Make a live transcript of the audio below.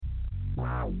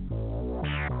Are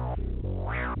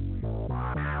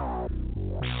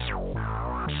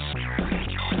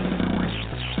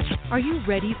you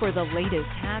ready for the latest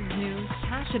Habs news,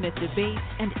 passionate debate,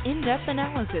 and in-depth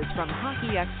analysis from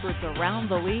hockey experts around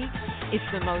the league? It's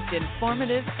the most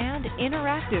informative and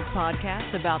interactive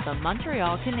podcast about the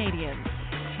Montreal Canadiens.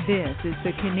 This is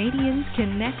the Canadiens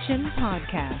Connection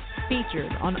podcast,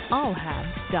 featured on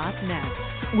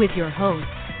allhabs.net, with your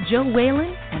hosts, Joe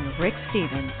Whalen and Rick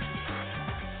Stevens.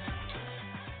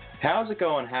 How's it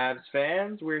going, Habs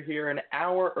fans? We're here an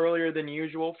hour earlier than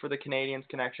usual for the Canadiens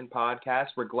Connection podcast.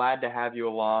 We're glad to have you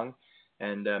along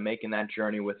and making that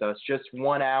journey with us. Just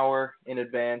 1 hour in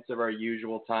advance of our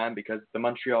usual time because the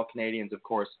Montreal Canadiens, of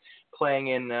course, playing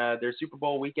in their Super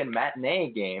Bowl weekend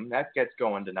matinee game. That gets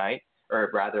going tonight, or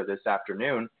rather this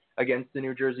afternoon, against the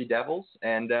New Jersey Devils.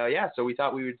 And, so we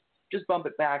thought we would just bump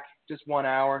it back just 1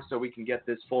 hour so we can get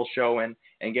this full show in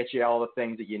and get you all the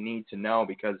things that you need to know,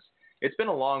 because it's been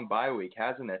a long bye week,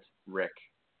 hasn't it, Rick?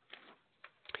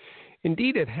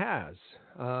 Indeed, it has.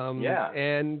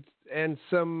 And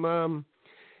some,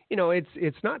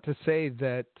 it's not to say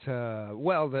that.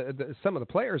 Some of the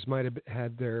players might have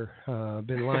had their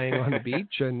been lying on the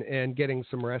beach and getting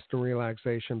some rest and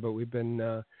relaxation, but we've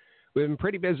been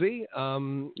pretty busy.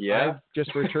 I've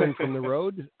just returned from the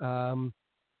road.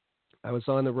 I was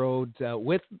on the road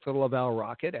with the Laval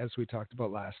Rocket, as we talked about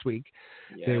last week.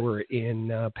 Yes. They were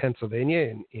in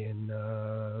Pennsylvania,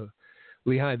 in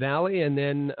Lehigh Valley, and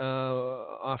then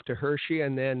off to Hershey.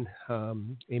 And then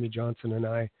Amy Johnson and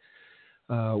I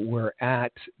were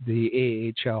at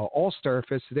the AHL All-Star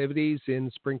festivities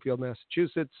in Springfield,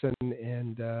 Massachusetts,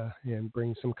 and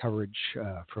bring some coverage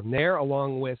from there,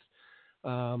 along with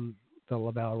the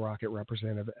Laval Rocket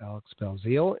representative Alex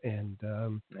Belzile,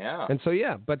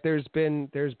 but there's been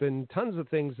tons of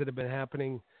things that have been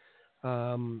happening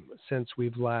since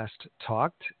we've last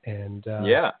talked, and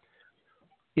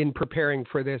in preparing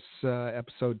for this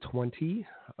episode 20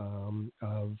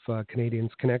 of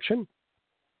Canadiens Connection,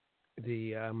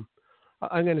 I'm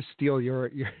going to steal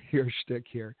your shtick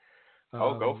here.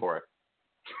 Go for it.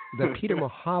 The Peter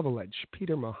Mahovlich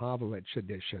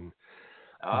edition.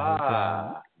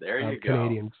 There you go.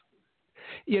 Canadiens.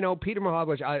 Peter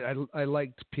Mahovlich. I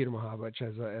liked Peter Mahovlich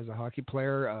as a hockey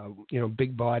player.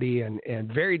 Big body and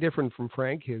very different from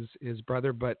Frank, his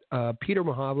brother. But Peter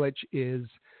Mahovlich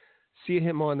see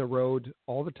him on the road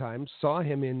all the time. Saw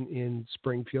him in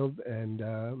Springfield, and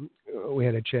we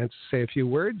had a chance to say a few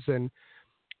words. And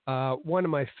one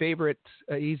of my favorite.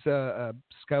 He's a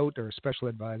scout or special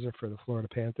advisor for the Florida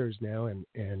Panthers now,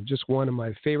 and just one of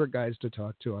my favorite guys to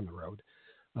talk to on the road.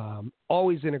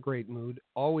 Always in a great mood,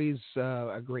 always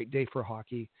a great day for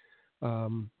hockey.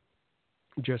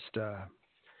 Just a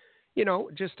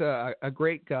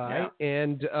great guy. Yeah.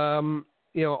 And,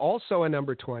 also a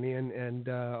number 20, and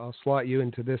I'll slot you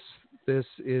into this. This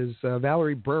is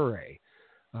Valerie Bure.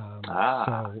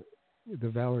 So the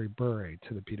Valerie Bure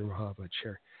to the Peter Mahovlich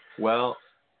here. Well,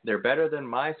 they're better than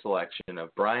my selection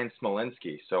of Brian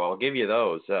Smolinski, so I'll give you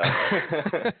those.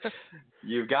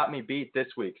 You've got me beat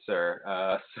this week, sir.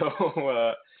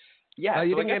 You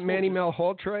didn't get Manny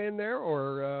Malhotra in there,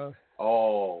 or?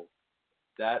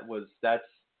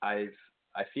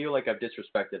 I feel like I've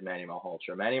disrespected Manny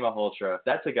Malhotra. Manny Malhotra,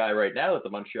 that's a guy right now that the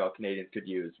Montreal Canadiens could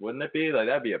use, wouldn't it be? Like,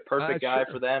 that'd be a perfect guy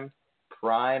for them.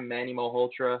 Prime Manny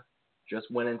Malhotra, just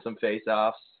winning some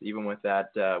face-offs, even with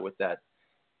that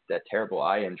terrible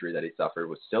eye injury that he suffered,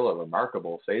 was still a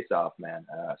remarkable face-off, man.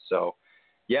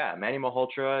 Manny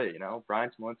Malhotra,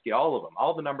 Brian Smolinski, all of them,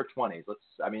 all the number 20s.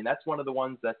 That's one of the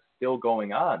ones that's still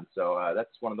going on. So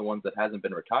that's one of the ones that hasn't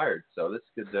been retired. So this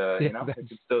could, it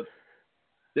could still.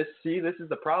 This is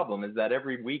the problem, is that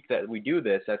every week that we do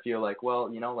this, I feel like,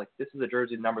 this is a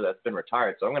jersey number that's been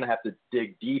retired. So I'm going to have to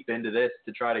dig deep into this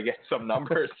to try to get some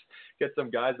numbers, get some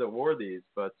guys that wore these.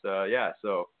 But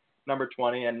so number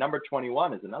 20 and number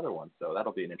 21 is another one. So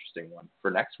that'll be an interesting one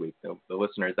for next week. The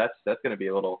listeners, that's going to be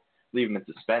leave them in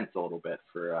suspense a little bit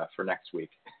for next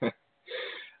week.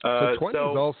 So 20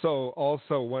 is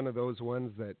also one of those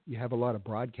ones that you have a lot of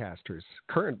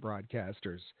current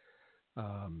broadcasters.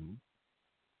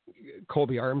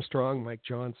 Colby Armstrong, Mike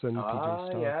Johnson, PJ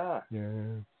Stock.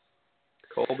 Yeah.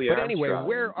 Colby But Armstrong. Anyway,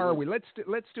 where are we? Let's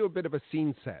do a bit of a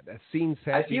scene set. I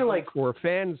feel like for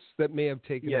fans that may have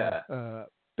taken a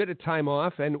bit of time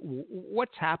off, and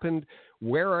what's happened?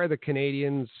 Where are the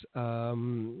Canadiens?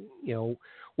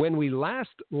 When we last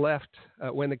left,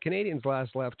 when the Canadiens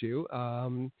last left you,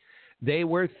 they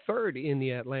were third in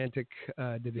the Atlantic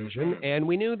Division, and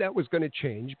we knew that was going to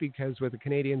change because with the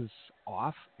Canadiens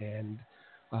off and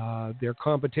their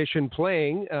competition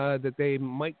playing that they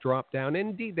might drop down. And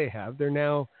indeed, they have. They're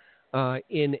now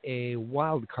in a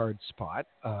wild card spot,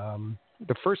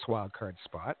 the first wild card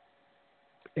spot,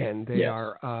 and they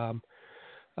are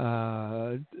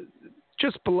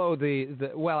just below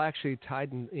actually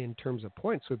tied in terms of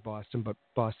points with Boston, but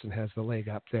Boston has the leg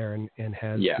up there and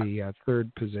has the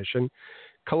third position.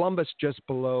 Columbus just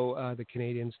below the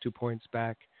Canadiens, 2 points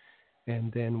back.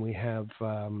 And then we have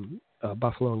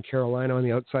Buffalo and Carolina on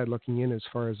the outside looking in as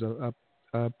far as a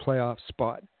playoff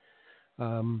spot.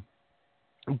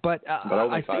 But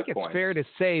I think it's fair to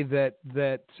say that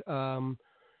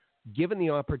given the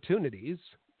opportunities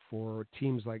for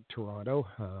teams like Toronto,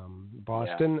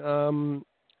 Boston,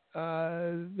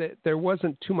 that there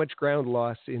wasn't too much ground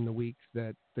lost in the week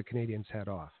that the Canadiens had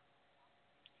off.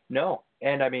 No,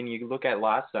 and I mean, you look at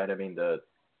last night. I mean, the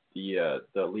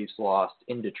Leafs lost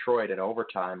in Detroit in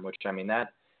overtime, which I mean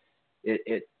that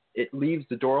it leaves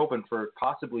the door open for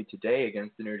possibly today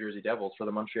against the New Jersey Devils for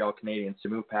the Montreal Canadiens to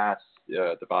move past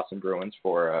the Boston Bruins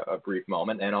for a brief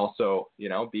moment, and also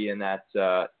be in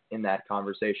that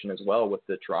conversation as well with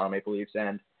the Toronto Maple Leafs.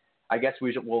 And I guess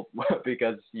we'll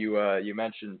because you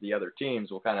mentioned the other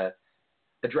teams, we'll kind of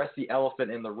address the elephant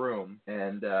in the room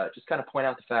and just kind of point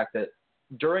out the fact that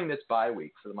during this bye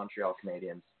week for the Montreal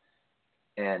Canadiens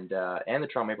and the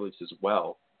Toronto Maple Leafs as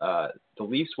well, the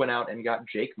Leafs went out and got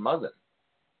Jake Muzzin,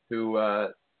 who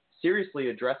seriously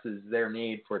addresses their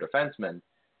need for defensemen.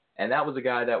 And that was a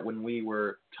guy that when we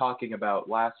were talking about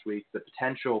last week, the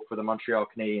potential for the Montreal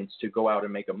Canadiens to go out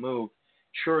and make a move,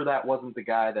 sure, that wasn't the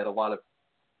guy that a lot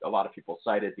of people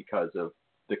cited because of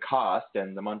the cost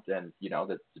and that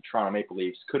the Toronto Maple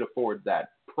Leafs could afford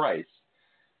that price,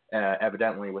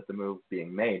 evidently with the move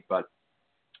being made. But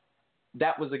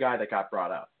that was the guy that got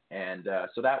brought up, and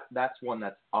so that's one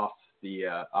that's off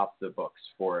the books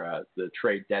for the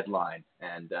trade deadline,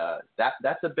 and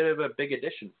that's a bit of a big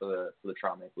addition for the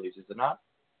Toronto Maple Leafs, is it not?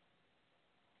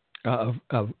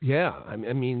 Yeah, I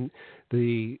mean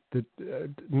the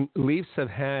Leafs have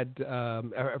had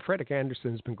Frederik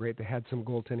Andersen has been great. They had some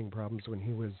goaltending problems when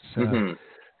he was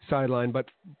sidelined,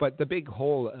 but the big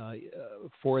hole in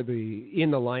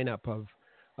the lineup of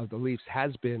the Leafs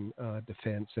has been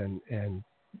defense, and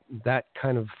that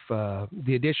kind of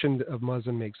the addition of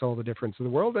Muzzin makes all the difference in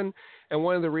the world. And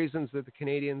one of the reasons that the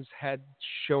Canadiens had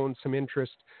shown some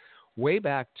interest way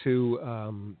back to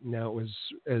now it was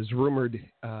as rumored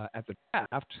at the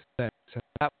draft that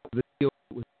the deal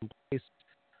was in place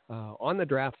on the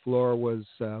draft floor was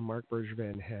Marc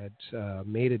Bergevin had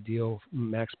made a deal,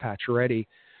 Max Pacioretty,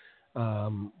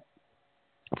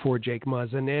 for Jake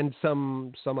Muzzin and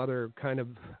some other kind of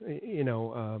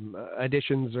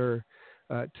additions or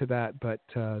to that, but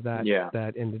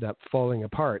that ended up falling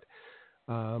apart.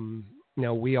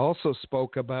 Now we also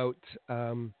spoke about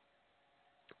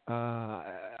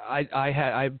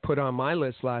I put on my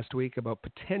list last week about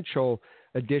potential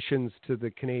additions to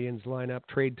the Canadiens lineup,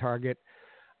 trade target,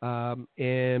 and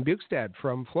Bjugstad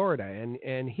from Florida,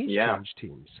 and he's changed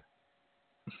teams.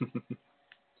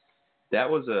 That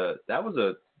was a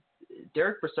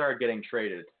Derek Brassard getting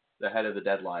traded ahead of the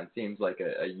deadline seems like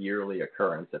a yearly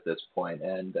occurrence at this point,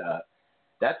 and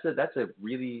that's a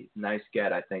really nice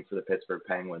get, I think, for the Pittsburgh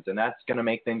Penguins, and that's going to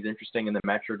make things interesting in the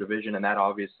Metro Division, and that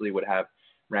obviously would have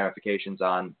ramifications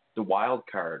on the wild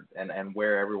card and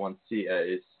where everyone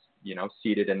is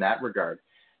seated in that regard.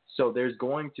 So there's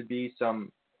going to be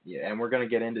some, and we're going to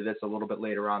get into this a little bit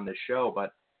later on this show,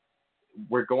 but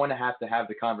we're going to have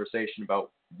the conversation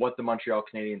about what the Montreal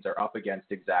Canadiens are up against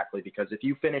exactly, because if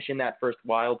you finish in that first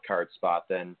wild card spot,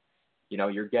 then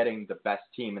you're getting the best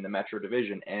team in the Metro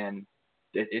Division, and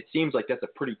it seems like that's a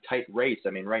pretty tight race. I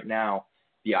mean, right now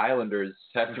the Islanders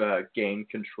have gained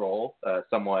control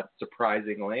somewhat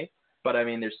surprisingly, but I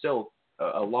mean there's still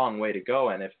a long way to go.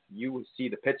 And if you see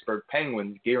the Pittsburgh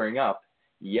Penguins gearing up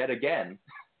yet again,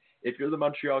 if you're the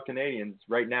Montreal Canadiens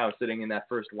right now sitting in that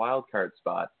first wild card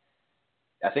spot,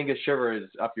 I think a shiver is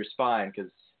up your spine,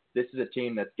 because this is a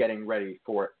team that's getting ready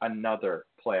for another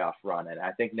playoff run, and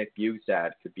I think Nick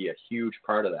Bjugstad could be a huge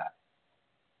part of that.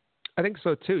 I think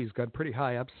so too. He's got pretty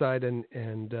high upside, and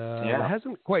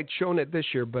hasn't quite shown it this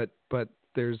year, but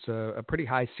there's a pretty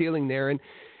high ceiling there,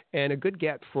 and a good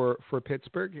get for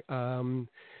Pittsburgh. And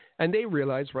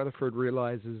Rutherford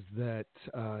realizes that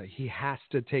he has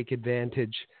to take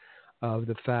advantage of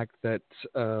the fact that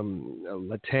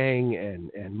Letang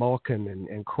and Malkin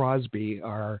and Crosby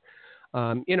are,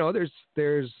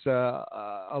 there's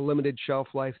a limited shelf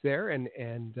life there,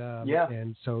 and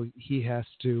so he has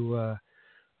to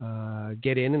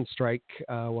get in and strike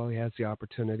while he has the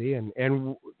opportunity. And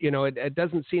it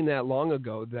doesn't seem that long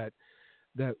ago that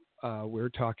we're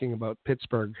talking about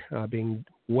Pittsburgh being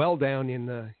well down in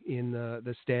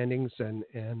the standings,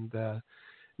 and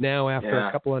now after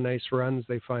a couple of nice runs,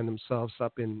 they find themselves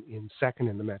up in second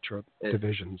in the Metro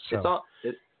Division. So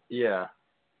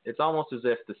it's almost as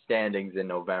if the standings in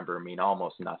November mean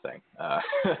almost nothing.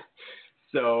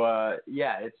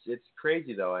 It's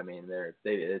crazy though. I mean,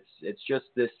 it's just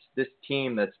this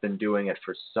team that's been doing it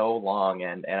for so long,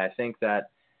 and I think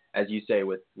that, as you say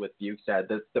with Bukestad,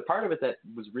 the part of it that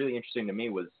was really interesting to me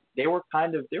was they were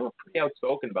pretty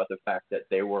outspoken about the fact that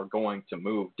they were going to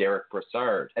move Derek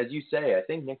Brassard. As you say, I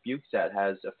think Nick Bukestad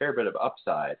has a fair bit of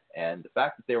upside, and the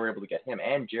fact that they were able to get him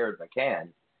and Jared McCann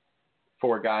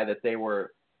for a guy that they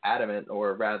were adamant,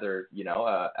 or rather,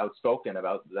 outspoken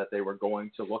about that they were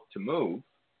going to look to move,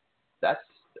 that's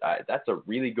a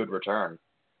really good return.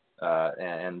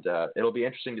 And it'll be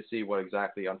interesting to see what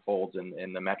exactly unfolds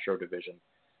in the Metro Division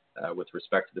with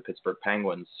respect to the Pittsburgh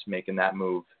Penguins making that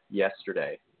move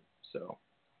yesterday. So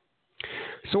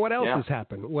what else has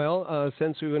happened? Well,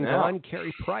 since we've been gone,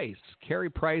 Carey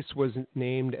Price was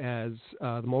named as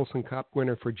the Molson Cup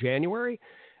winner for January,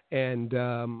 and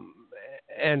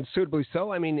suitably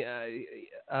so. I mean,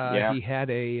 he had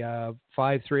a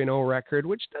 5-3-0 record,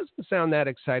 which doesn't sound that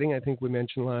exciting. I think we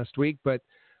mentioned last week, but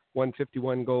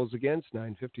 151 goals against,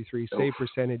 953 save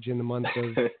percentage in the month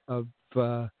of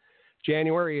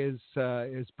January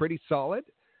is pretty solid.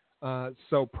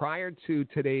 So prior to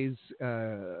today's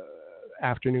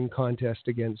afternoon contest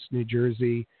against New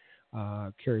Jersey,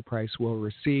 Carey Price will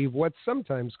receive what's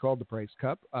sometimes called the Price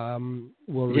Cup.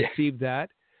 Will receive that.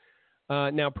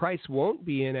 Now, Price won't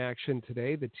be in action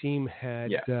today. The team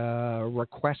had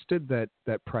requested that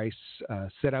Price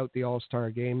sit out the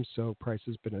All-Star game, so Price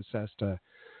has been assessed a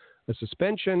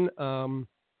suspension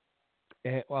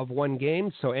of one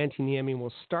game. So Antti Niemi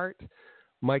will start.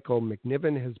 Michael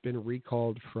McNiven has been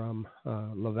recalled from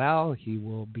Laval. He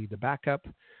will be the backup.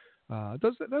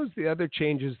 Those are the other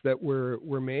changes that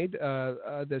were made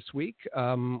this week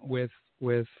with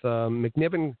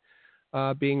McNiven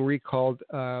being recalled.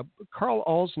 Carl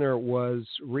Alsner was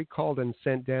recalled and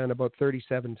sent down about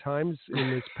 37 times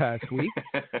in this past week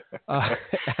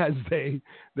as they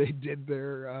did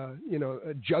their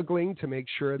juggling to make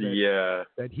sure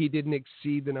that he didn't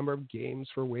exceed the number of games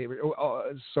for waiver,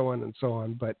 so on and so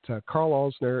on. But Carl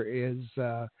Alsner is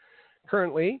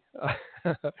currently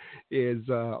is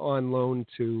on loan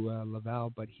to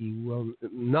Laval, but he will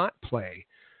not play.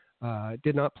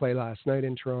 Did not play last night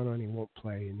in Toronto, and he won't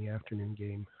play in the afternoon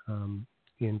game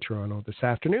in Toronto this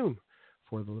afternoon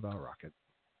for the Laval Rocket.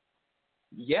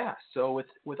 Yeah. So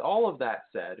with all of that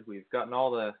said, we've gotten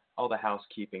all the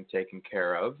housekeeping taken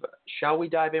care of. Shall we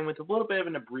dive in with a little bit of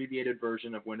an abbreviated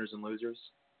version of winners and losers?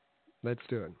 Let's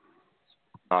do it.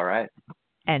 All right.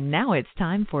 And now it's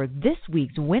time for this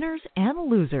week's winners and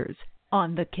losers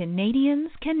on the Canadiens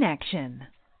Connection.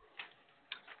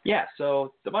 Yeah,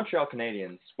 so the Montreal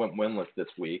Canadiens went winless this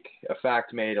week, a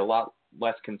fact made a lot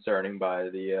less concerning by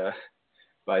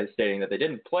stating that they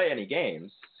didn't play any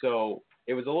games. So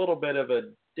it was a little bit of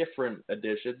a different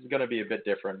edition. It's going to be a bit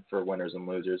different for winners and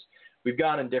losers. We've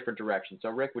gone in different directions. So,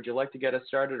 Rick, would you like to get us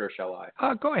started, or shall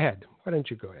I? Go ahead. Why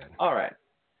don't you go ahead? All right.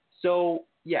 So,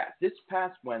 this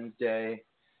past Wednesday,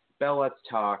 Bell Let's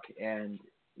Talk, and,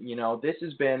 this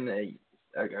has been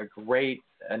a great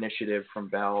initiative from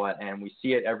Bell, and we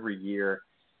see it every year,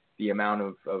 the amount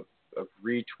of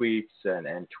retweets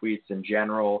and tweets in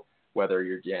general, whether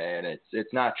and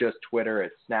it's not just Twitter,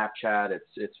 it's Snapchat,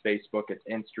 it's Facebook, it's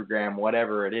Instagram,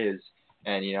 whatever it is.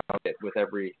 And, with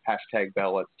every hashtag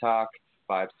Bell Let's Talk,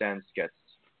 5 cents gets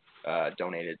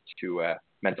donated to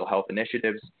mental health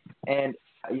initiatives. And,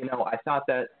 I thought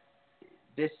that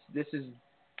this is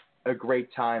a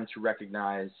great time to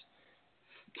recognize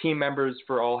team members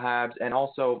for all Habs and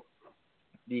also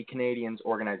the Canadiens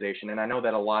organization. And I know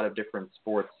that a lot of different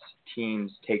sports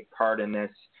teams take part in this,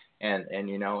 and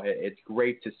it's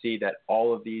great to see that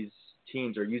all of these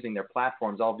teams are using their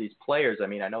platforms, all of these players. I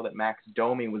mean, I know that Max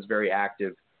Domi was very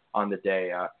active on the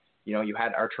day. You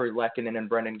had Arturi Lehkonen and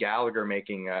Brendan Gallagher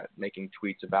making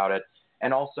tweets about it.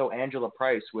 And also Angela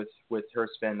Price with her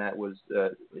spin that was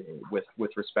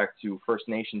with respect to First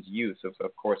Nations youth,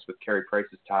 of course, with Carey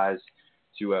Price's ties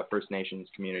to First Nations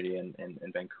community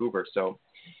in Vancouver. So,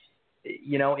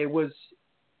 it was,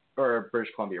 or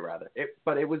British Columbia rather.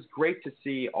 But it was great to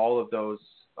see all of those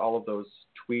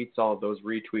tweets, all of those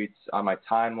retweets on my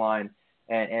timeline.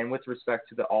 And with respect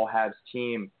to the All Habs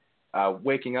team,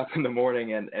 waking up in the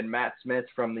morning and Matt Smith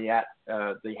from the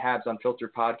Habs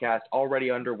Unfiltered podcast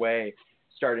already underway,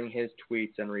 starting his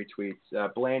tweets and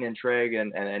retweets. Blaine and Treg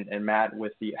and Matt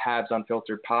with the Habs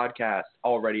Unfiltered podcast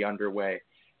already underway.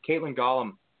 Caitlin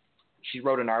Gollum she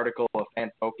wrote an article, a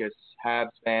fan focus, Habs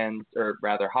fans, or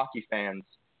rather hockey fans,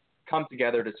 come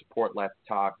together to support Let's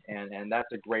Talk, and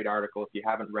that's a great article. If you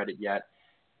haven't read it yet,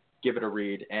 give it a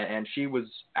read. And she was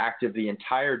active the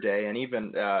entire day, and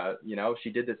even, she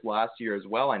did this last year as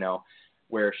well, I know,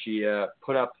 where she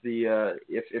put up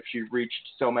if she reached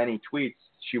so many tweets,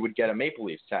 she would get a Maple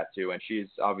Leafs tattoo, and she's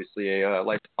obviously a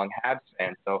lifelong Habs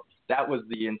fan, so that was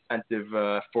the incentive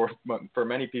for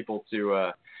many people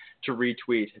to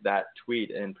retweet that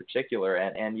tweet in particular.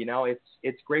 And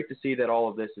it's great to see that all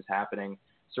of this is happening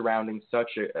surrounding such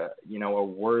a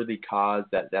worthy cause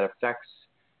that affects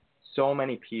so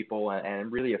many people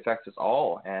and really affects us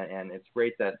all. And it's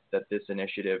great that this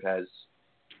initiative has,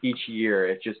 each year,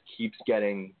 it just keeps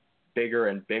getting bigger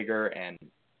and bigger. And,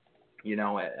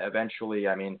 eventually,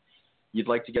 I mean, you'd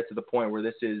like to get to the point where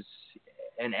this is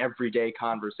an everyday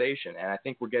conversation. And I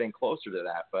think we're getting closer to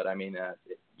that. But I mean,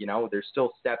 there's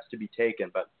still steps to be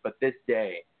taken. But this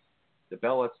day, the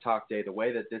Bell Let's Talk Day, the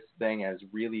way that this thing has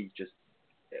really just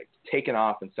taken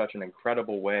off in such an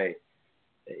incredible way,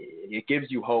 it gives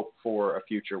you hope for a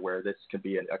future where this could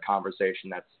be a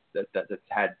conversation that's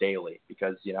had daily,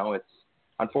 because it's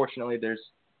unfortunately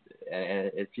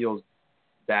and it feels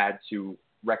bad to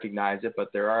recognize it,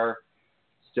 but there are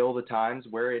still the times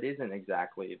where it isn't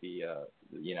exactly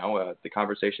the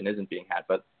conversation isn't being had.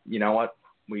 But you know what,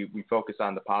 we focus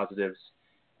on the positives,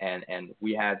 and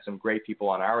we had some great people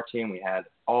on our team. We had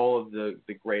all of the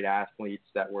great athletes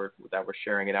that were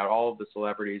sharing it out, all of the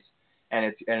celebrities,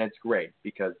 and it's great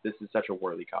because this is such a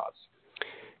worthy cause.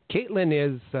 Caitlin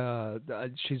is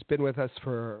she's been with us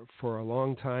for a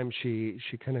long time. She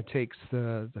kind of takes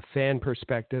the fan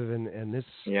perspective, and this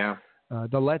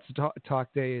the Let's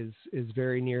Talk Day is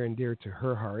very near and dear to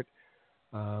her heart.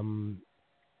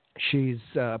 She's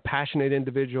a passionate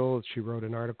individual. She wrote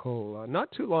an article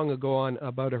not too long ago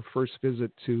about her first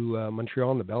visit to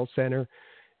Montreal and the Bell Center,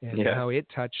 and how it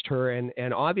touched her.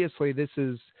 And obviously this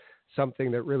is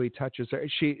something that really touches her.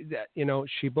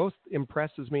 She both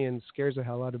impresses me and scares the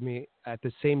hell out of me at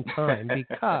the same time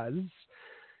because,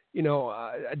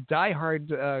 a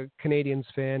diehard Canadiens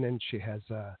fan, and she has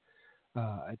a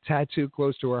tattoo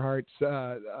close to her heart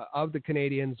of the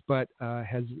Canadiens, but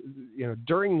has,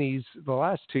 during the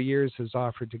last 2 years has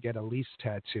offered to get a Leafs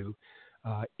tattoo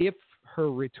if her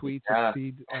retweets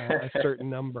exceed a certain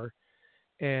number.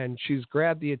 And she's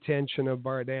grabbed the attention of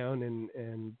Bar Down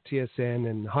and TSN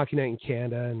and Hockey Night in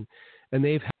Canada, and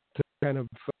they've had to kind of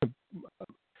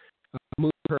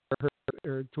move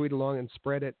her tweet along and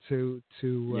spread it to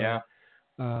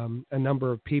a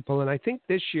number of people. And I think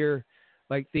this year,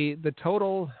 like the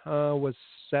total was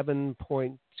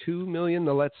 $7.2 million.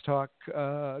 The Let's Talk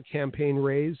campaign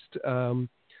raised.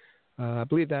 I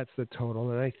believe that's the total.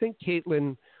 And I think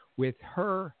Caitlin, with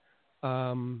her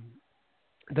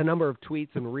the number of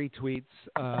tweets and retweets,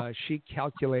 she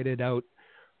calculated out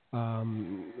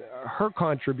her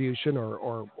contribution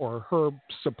or her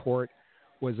support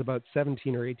was about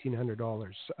 $1,700 or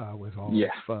 $1,800 with all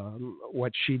of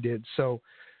what she did. So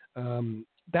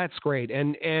that's great.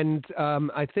 And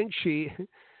I think she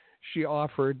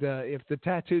offered, if the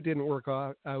tattoo didn't work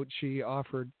out, she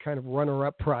offered kind of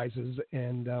runner-up prizes.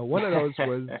 And one of those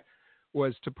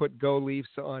was to put Go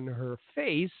Leafs on her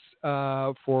face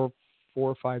for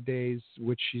 4 or 5 days,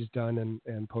 which she's done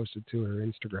and posted to her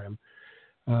Instagram.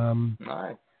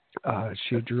 Nice.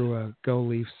 She drew a Go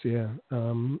Leafs,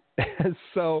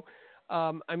 so,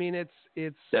 I mean,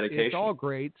 it's all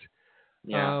great.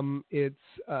 Yeah. It's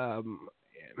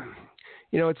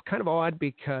kind of odd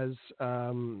because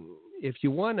if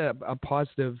you want a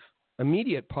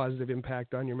immediate positive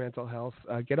impact on your mental health,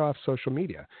 get off social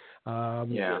media.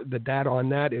 The data on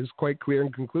that is quite clear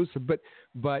and conclusive.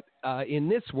 But in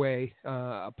this way,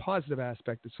 a positive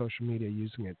aspect of social media,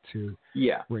 using it to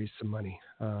raise some money.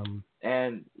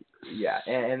 And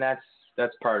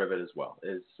that's part of it as well.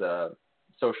 Is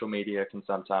social media can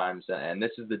sometimes, and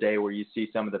this is the day where you see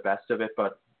some of the best of it,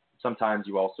 but sometimes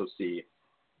you also see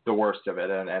the worst of it,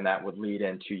 and that would lead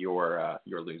into your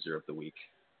loser of the week.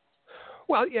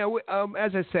 Well,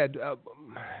 as I said,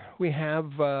 we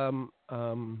have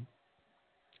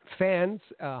fans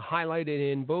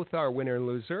highlighted in both our winner and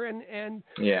loser, and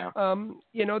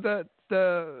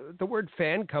the word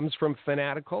fan comes from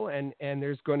fanatical, and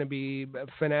there's going to be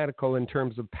fanatical in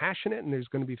terms of passionate, and there's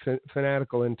going to be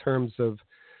fanatical in terms of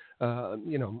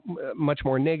much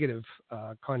more negative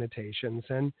connotations.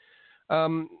 And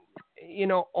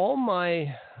all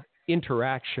my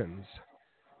interactions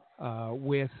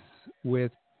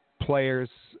with players,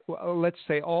 let's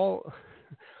say all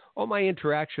my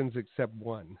interactions except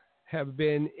one, have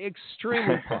been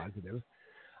extremely positive.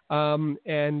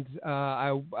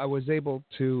 I was able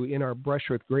to, in our Brush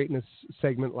with Greatness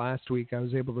segment last week, I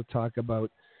was able to talk about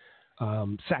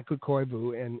Saku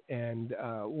Koivu and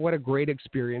what a great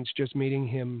experience just meeting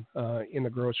him in the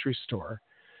grocery store.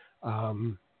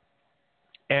 And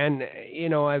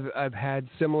I've had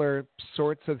similar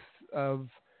sorts of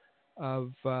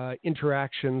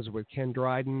interactions with Ken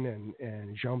Dryden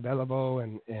and Jean Beliveau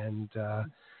and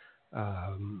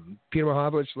Peter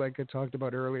Mahovlich, like I talked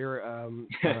about earlier.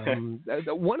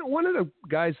 One of the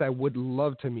guys I would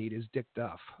love to meet is Dick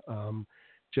Duff.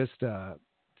 Just a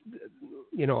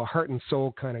heart and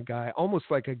soul kind of guy, almost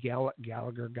like a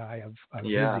Gallagher guy of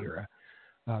his era,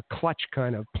 clutch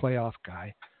kind of playoff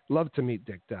guy. Love to meet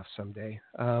Dick Duff someday.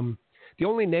 The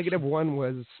only negative one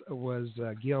was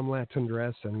Guillaume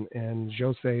Latendresse and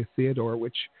Jose Theodore,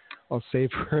 which I'll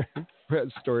save for a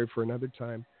story for another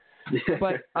time.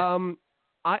 But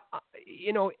I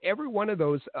every one of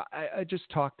those, I just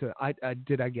talked to.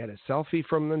 Did I get a selfie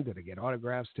from them? Did I get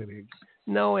autographs?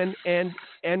 No, and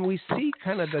we see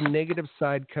kind of the negative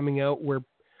side coming out where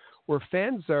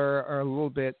fans are a little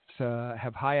bit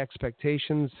have high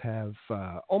expectations, have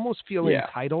almost feel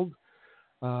entitled,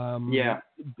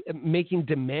 making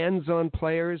demands on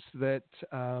players that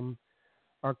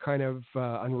are kind of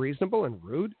unreasonable and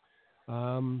rude.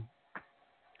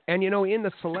 And in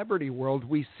the celebrity world,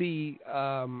 we see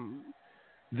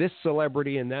this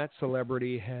celebrity and that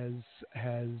celebrity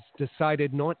has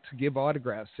decided not to give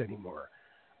autographs anymore.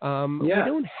 We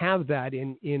don't have that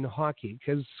in hockey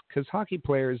because hockey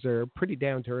players are pretty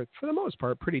down to earth, for the most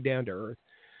part, pretty down to earth.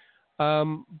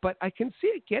 But I can see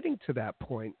it getting to that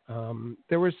point.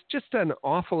 There was just an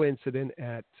awful incident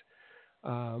at,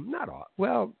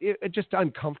 just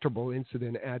uncomfortable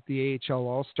incident at the AHL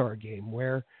All-Star game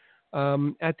where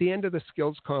at the end of the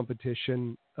skills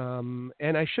competition,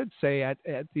 and I should say at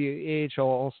the AHL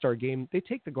All-Star game, they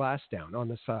take the glass down on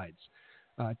the sides.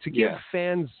 To give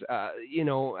fans,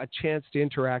 a chance to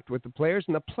interact with the players,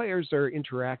 and the players are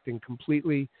interacting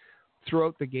completely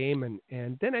throughout the game,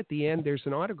 and then at the end there's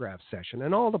an autograph session,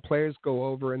 and all the players go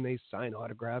over and they sign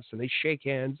autographs and they shake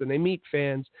hands and they meet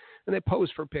fans and they pose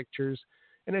for pictures,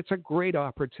 and it's a great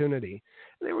opportunity.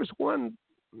 And there was one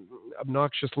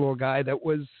obnoxious little guy that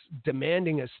was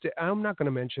demanding I'm not going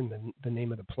to mention the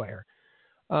name of the player,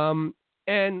 and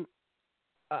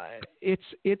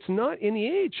it's not in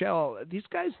the AHL. These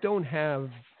guys don't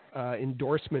have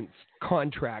endorsements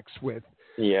contracts with.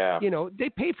 They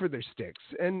pay for their sticks,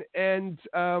 and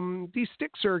these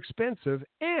sticks are expensive.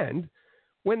 And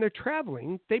when they're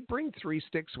traveling, they bring 3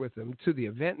 sticks with them to the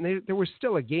event, and there was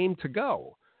still a game to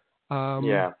go.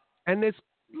 And this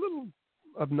little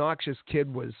obnoxious kid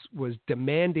was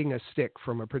demanding a stick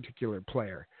from a particular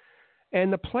player.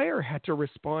 And the player had to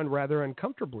respond rather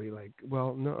uncomfortably, like,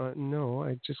 "Well, no,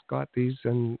 I just got these,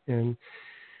 and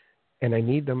I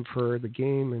need them for the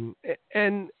game."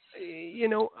 And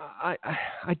I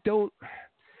don't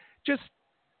just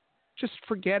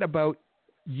forget about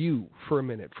you for a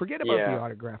minute. Forget about the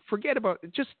autograph. Forget about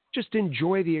just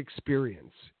enjoy the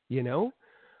experience.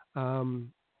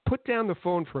 Put down the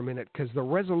phone for a minute because the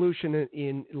resolution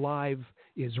in live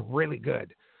is really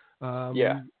good.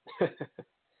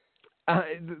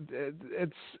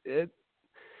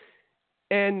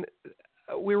 And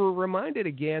we were reminded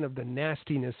again of the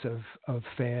nastiness of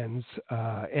fans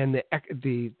and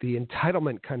the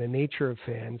entitlement kind of nature of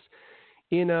fans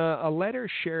in a letter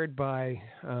shared by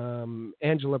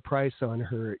Angela Price on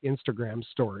her Instagram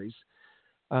stories,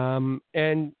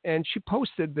 and she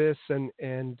posted this and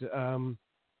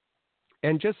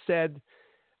just said,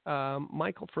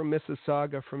 "Michael from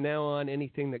Mississauga, from now on,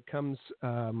 anything that comes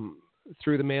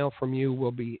through the mail from you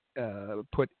will be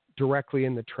put directly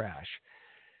in the trash."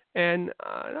 And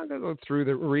I'm not going to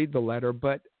go read the letter,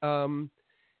 but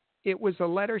it was a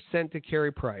letter sent to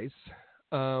Carey Price,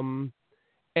 and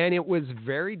it was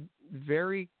very,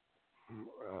 very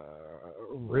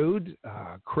rude,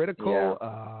 critical,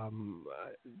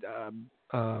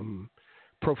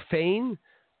 profane,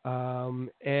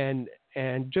 and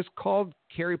just called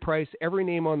Carey Price every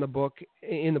name in the book,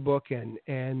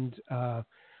 and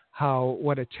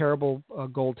what a terrible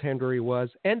goaltender he was,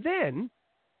 and then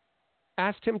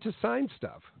asked him to sign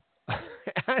stuff.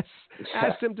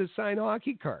 asked him to sign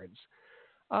hockey cards.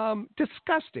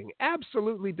 Disgusting,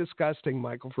 absolutely disgusting,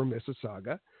 Michael from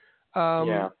Mississauga.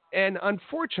 And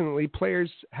unfortunately,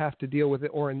 players have to deal with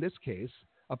it, or in this case,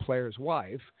 a player's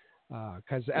wife,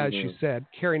 because as you said,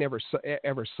 Carey never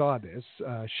ever saw this.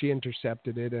 She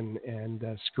intercepted it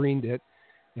and screened it.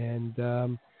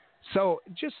 And so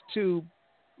just to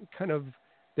kind of,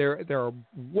 there are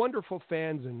wonderful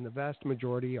fans, and the vast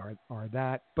majority are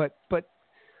that. But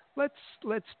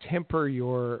let's temper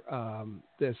your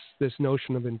this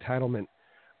notion of entitlement.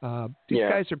 These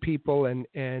guys are people, and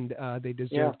they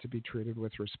deserve to be treated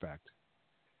with respect.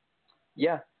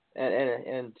 Yeah,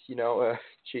 and you know,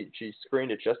 she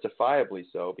screened it justifiably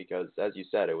so, because, as you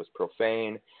said, it was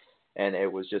profane, and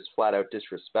it was just flat out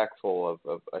disrespectful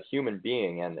of a human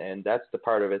being, and that's the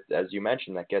part of it, as you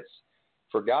mentioned, that gets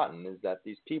forgotten, is that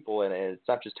these people, and it's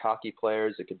not just hockey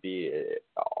players, it could be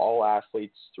all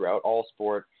athletes throughout all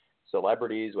sport,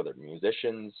 celebrities, whether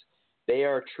musicians, they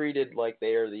are treated like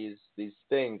they are these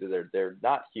things. They're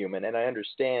not human. And I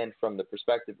understand from the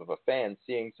perspective of a fan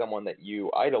seeing someone that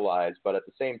you idolize, but at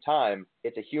the same time,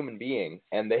 it's a human being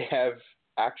and they have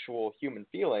actual human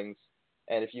feelings.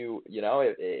 And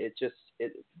if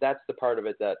that's the part of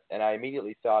it that, and I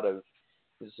immediately thought of,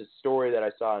 this is a story that I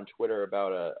saw on Twitter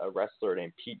about a wrestler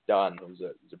named Pete Dunne, who's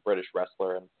a British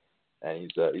wrestler, and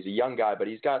he's a young guy, but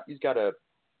he's got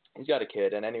a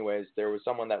kid. And anyways, there was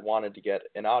someone that wanted to get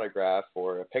an autograph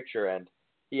or a picture, and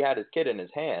he had his kid in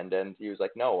his hand, and he was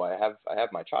like, "No, I have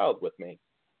my child with me.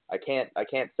 I can't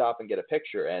stop and get a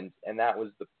picture." And that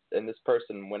was and this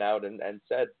person went out and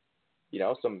said, you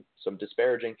know, some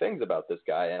disparaging things about this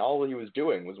guy, and all he was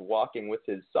doing was walking with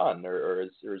his son or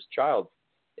his child.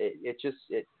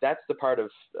 That's the part of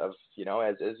you know,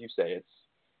 as you say, it's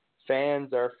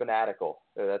fans are fanatical.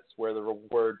 That's where the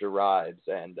word derives,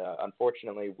 and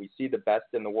unfortunately, we see the best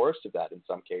and the worst of that in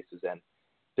some cases. And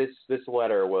this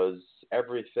letter was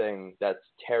everything that's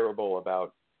terrible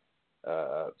about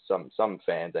some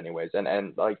fans, anyways.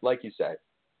 And like you say,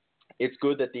 it's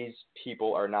good that these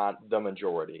people are not the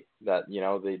majority. That, you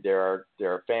know, there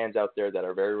are fans out there that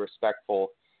are very respectful,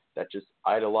 that just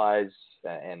idolize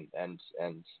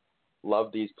and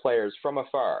love these players from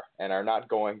afar, and are not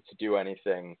going to do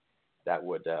anything that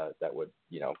would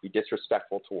you know, be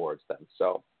disrespectful towards them.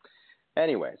 So,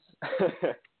 anyways,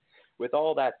 with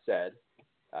all that said,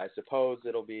 I suppose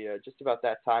it'll be just about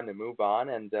that time to move on.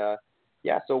 And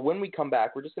so when we come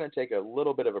back, we're just going to take a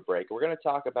little bit of a break. We're going to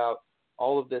talk about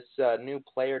all of this new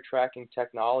player tracking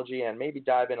technology, and maybe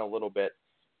dive in a little bit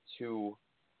to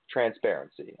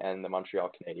transparency and the Montreal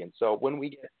Canadiens. So when we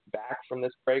get back from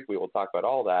this break, we will talk about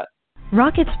all that.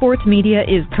 Rocket Sports Media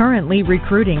is currently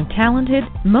recruiting talented,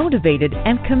 motivated,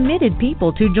 and committed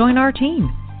people to join our team.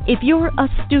 If you're a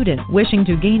student wishing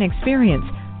to gain experience,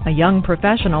 a young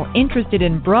professional interested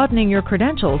in broadening your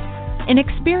credentials, an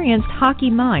experienced hockey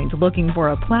mind looking for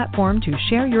a platform to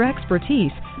share your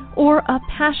expertise, or a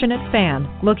passionate fan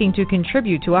looking to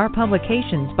contribute to our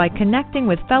publications by connecting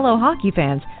with fellow hockey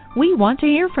fans, we want to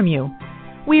hear from you.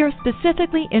 We are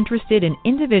specifically interested in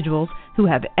individuals who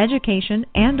have education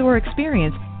and/or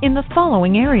experience in the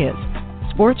following areas: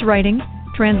 sports writing,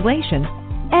 translation,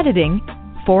 editing,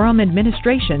 forum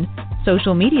administration,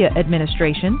 social media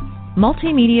administration,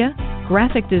 multimedia,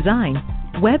 graphic design,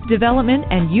 web development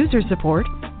and user support,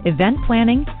 event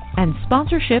planning, and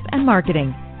sponsorship and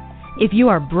marketing. If you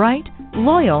are bright,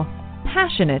 loyal,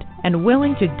 passionate, and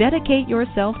willing to dedicate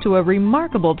yourself to a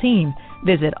remarkable team,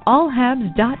 visit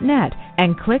allhabs.net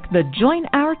and click the Join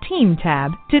Our Team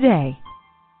tab today.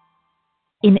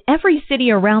 In every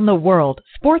city around the world,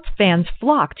 sports fans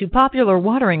flock to popular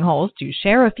watering holes to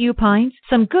share a few pints,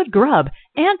 some good grub,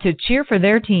 and to cheer for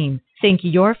their team. Think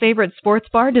your favorite sports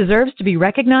bar deserves to be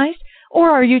recognized?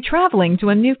 Or are you traveling to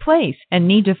a new place and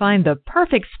need to find the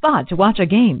perfect spot to watch a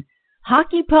game?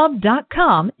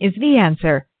 HockeyPub.com is the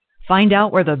answer. Find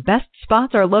out where the best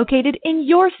spots are located in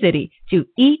your city to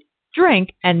eat,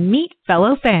 drink, and meet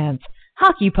fellow fans.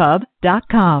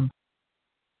 HockeyPub.com.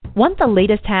 Want the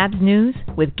latest Habs news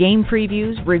with game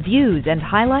previews, reviews, and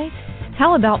highlights?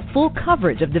 How about full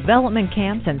coverage of development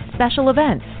camps and special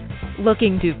events?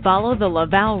 Looking to follow the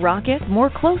Laval Rocket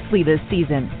more closely this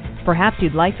season? Perhaps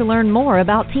you'd like to learn more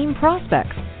about team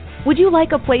prospects. Would you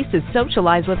like a place to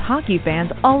socialize with hockey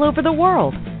fans all over the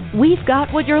world? We've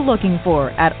got what you're looking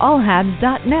for at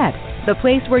allhabs.net, the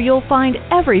place where you'll find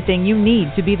everything you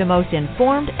need to be the most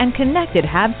informed and connected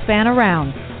Habs fan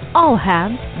around.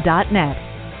 allhabs.net.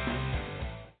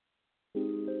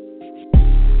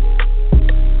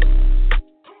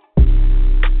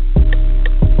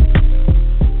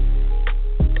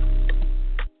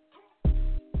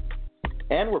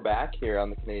 And we're back here on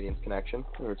the Canadiens Connection.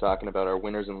 We were talking about our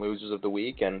winners and losers of the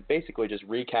week, and basically just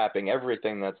recapping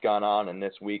everything that's gone on in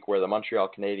this week where the Montreal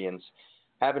Canadiens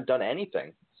haven't done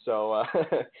anything. So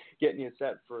getting you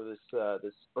set for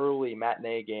this early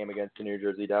matinee game against the New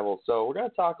Jersey Devils. So we're going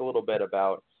to talk a little bit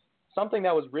about something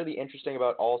that was really interesting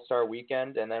about All-Star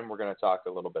Weekend, and then we're going to talk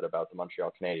a little bit about the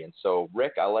Montreal Canadiens. So,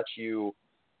 Rick, I'll let you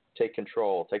take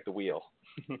control, take the wheel.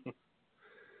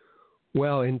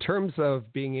 Well, in terms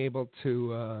of being able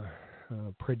to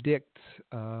predict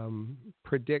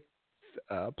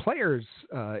players'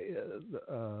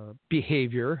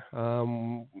 behavior,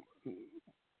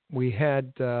 we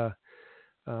had an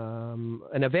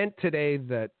event today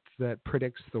that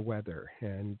predicts the weather,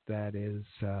 and that is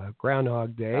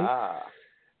Groundhog Day.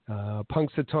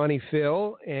 Punxsutawney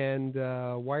Phil and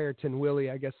Wyerton Willie,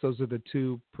 I guess those are the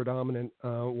two predominant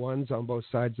ones on both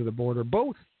sides of the border.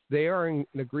 Both, they are in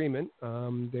agreement.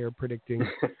 They're predicting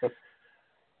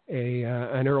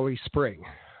an early spring.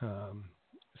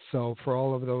 So for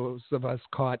all of those of us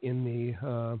caught in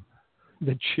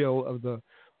the chill of the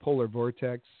polar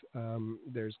vortex,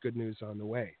 there's good news on the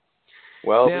way.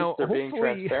 Well, now, at least they're being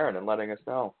transparent and letting us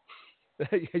know.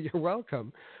 You're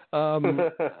welcome. I'm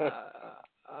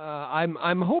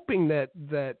hoping that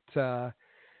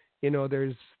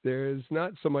there's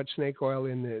not so much snake oil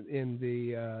in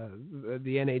the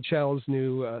NHL's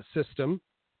new system,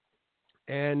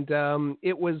 and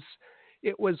it was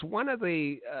one of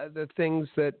the things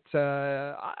that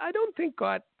I don't think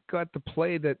got the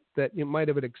play that you might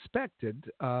have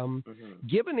expected,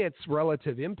 given its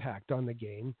relative impact on the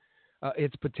game,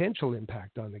 its potential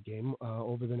impact on the game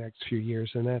over the next few years,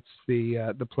 and that's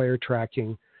the player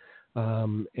tracking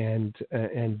and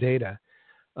data.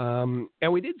 And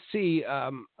we did see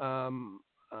a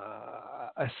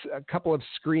couple of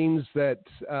screens that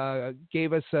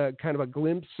gave us a kind of a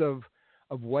glimpse of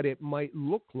what it might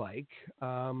look like,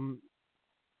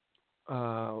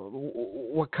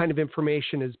 what kind of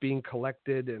information is being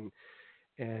collected,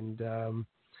 and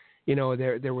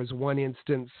there was one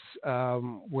instance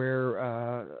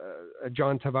where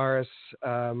John Tavares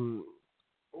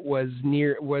was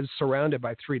surrounded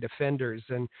by three defenders,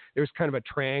 and there was kind of a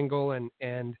triangle, and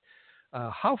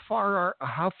how far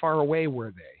away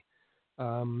were they?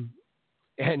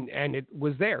 And it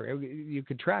was there. You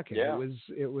could track it. Yeah.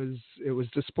 It was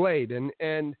displayed, and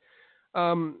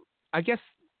I guess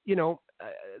the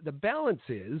balance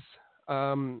is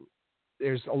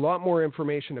there's a lot more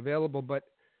information available, but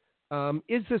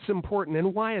is this important,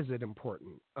 and why is it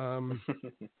important?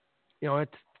 I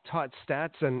taught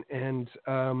stats, and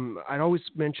I'd always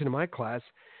mention in my class,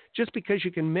 just because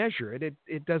you can measure it,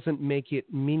 it doesn't make it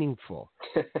meaningful.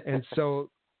 And so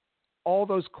all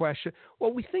those questions.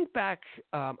 Well, I think back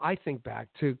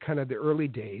to kind of the early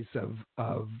days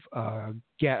of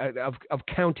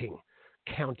counting.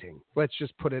 Let's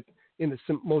just put it in the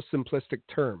most simplistic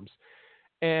terms.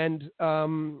 And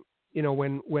when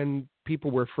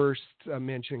people were first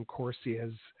mentioning Corsi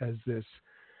as this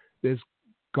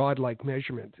godlike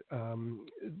measurement,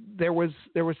 there was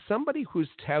somebody who's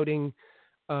touting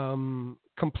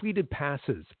completed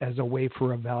passes as a way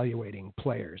for evaluating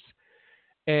players.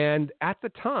 And at the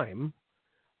time,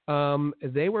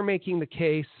 they were making the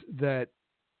case that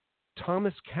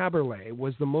Thomas Kaberle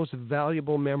was the most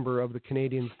valuable member of the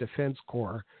Canadiens Defense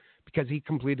Corps because he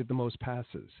completed the most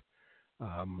passes,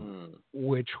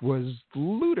 which was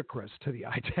ludicrous to the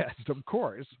eye test, of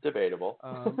course. Debatable.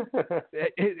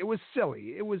 It was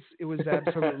silly. It was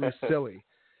absolutely silly.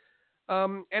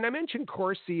 And I mentioned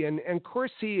Corsi, and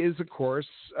Corsi is, of course,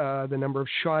 the number of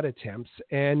shot attempts.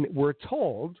 And we're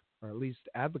told, or at least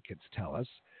advocates tell us,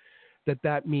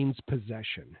 that means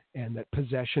possession, and that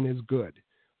possession is good.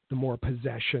 The more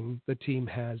possession the team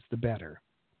has, the better.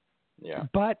 Yeah.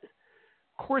 But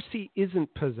Corsi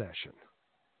isn't possession.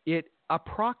 It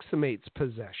approximates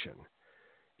possession.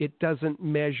 It doesn't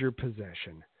measure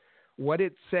possession. What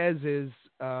it says is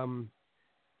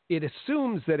it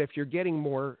assumes that if you're getting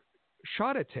more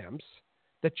shot attempts,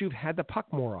 that you've had the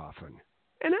puck more often.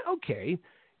 And okay,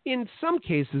 in some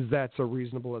cases that's a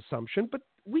reasonable assumption, but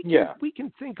we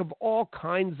can think of all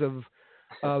kinds of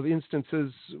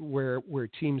instances where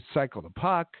teams cycle the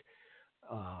puck.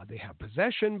 They have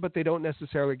possession, but they don't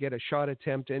necessarily get a shot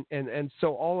attempt, and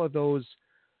so all of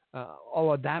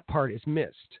that part is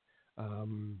missed.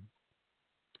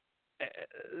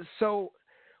 So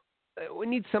we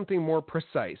need something more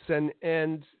precise, and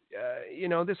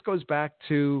this goes back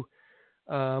to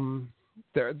the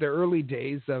early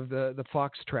days of the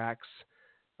Fox Tracks,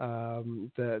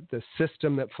 the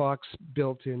system that Fox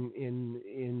built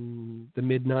in the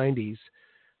mid '90s,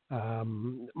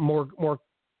 more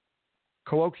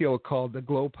colloquial, called the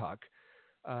glow puck.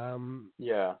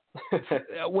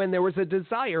 When there was a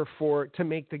desire to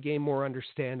make the game more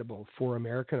understandable for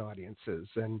American audiences,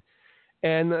 and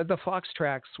the Fox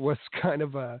Tracks was kind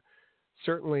of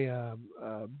certainly a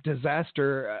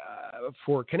disaster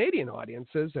for Canadian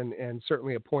audiences, and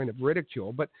certainly a point of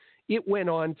ridicule. But it went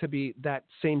on to be, that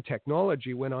same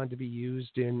technology went on to be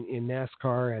used in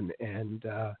NASCAR and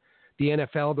the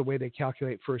NFL, the way they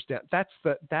calculate first down. That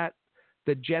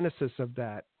the genesis of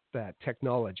that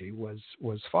technology was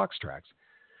Foxtracks.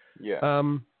 Yeah.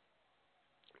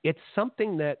 It's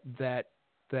something that the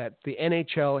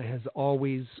NHL has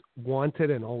always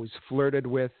wanted and always flirted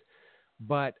with,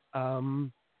 but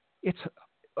it's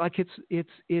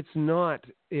not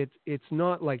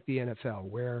like the NFL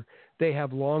where they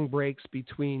have long breaks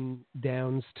between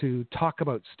downs to talk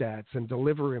about stats and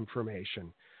deliver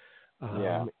information.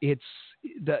 It's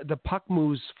the puck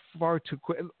moves far too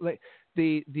quick. Like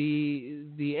the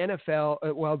NFL,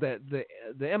 the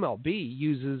MLB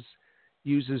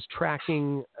uses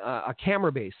tracking, a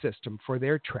camera-based system for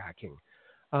their tracking.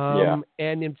 And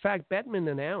in fact, Bettman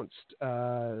announced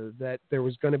that there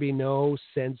was going to be no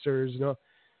sensors.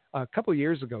 A couple of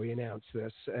years ago, he announced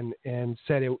this and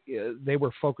said they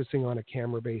were focusing on a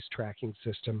camera-based tracking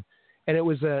system, and it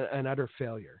was an utter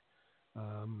failure.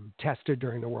 Tested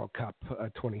during the World Cup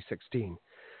 2016.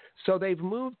 So they've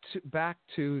moved back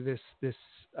to this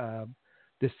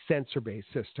sensor-based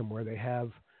system where they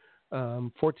have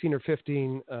 14 or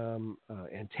 15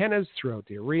 antennas throughout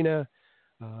the arena.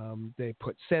 They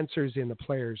put sensors in the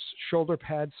player's shoulder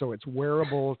pad, so it's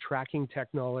wearable tracking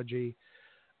technology.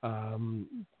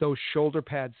 Those shoulder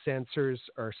pad sensors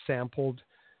are sampled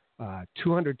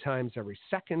 200 times every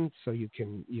second, so you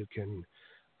can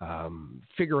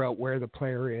figure out where the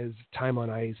player is, time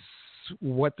on ice,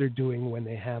 what they're doing when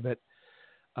they have it.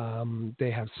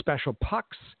 They have special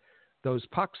pucks. Those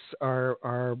pucks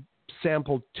are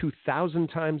sampled 2,000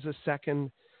 times a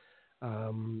second.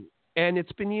 And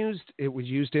it's been used. It was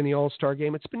used in the All-Star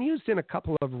game. It's been used in a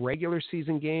couple of regular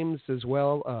season games as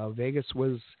well. Vegas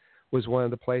was one of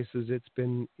the places it's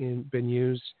been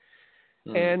used.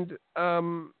 And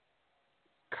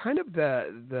kind of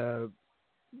the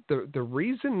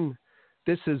reason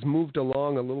this has moved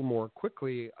along a little more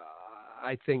quickly,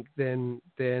 I think, than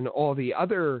all the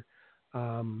other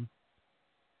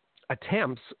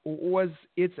attempts was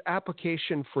its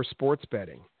application for sports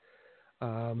betting.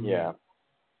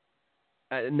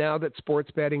 Now that sports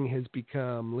betting has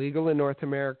become legal in North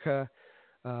America,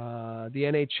 the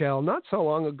NHL not so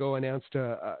long ago announced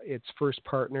its first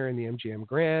partner in the MGM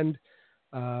Grand,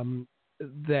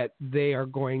 that they are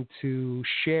going to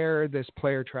share this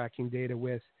player tracking data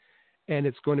with, and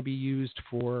it's going to be used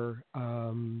for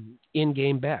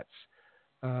in-game bets.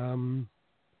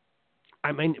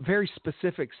 I mean, very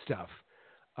specific stuff.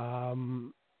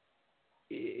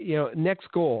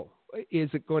 Next goal. Is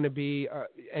it going to be,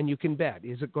 and you can bet,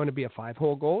 is it going to be a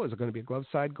 5-hole goal? Is it going to be a glove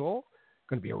side goal?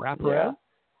 Going to be a wraparound?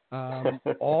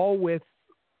 All with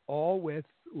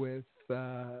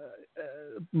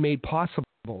made possible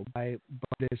by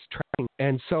this tracking.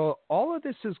 And so all of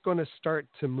this is going to start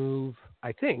to move,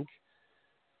 I think,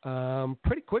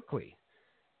 pretty quickly.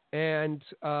 And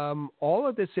all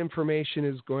of this information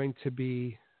is going to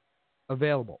be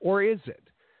available. Or is it?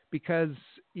 Because,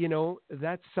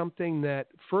 that's something that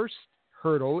first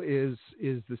hurdle is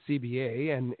the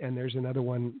CBA, and there's another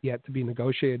one yet to be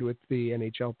negotiated with the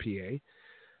NHLPA.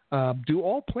 Do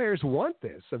all players want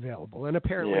this available? And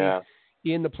apparently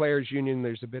in the Players Union,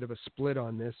 there's a bit of a split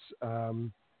on this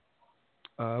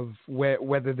of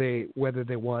whether they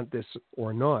want this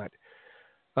or not.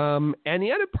 And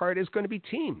the other part is going to be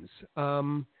teams.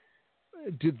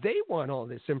 Do they want all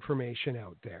this information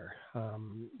out there?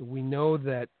 We know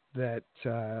that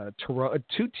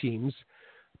two teams,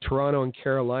 Toronto and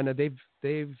Carolina, they've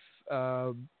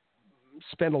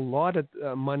spent a lot of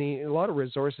money, a lot of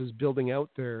resources building out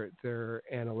their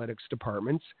analytics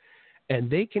departments, and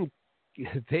they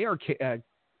are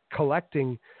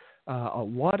collecting a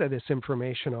lot of this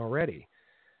information already.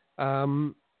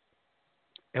 And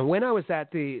when I was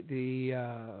at the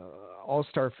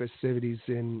All-Star festivities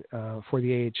for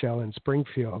the AHL in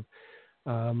Springfield,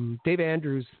 Dave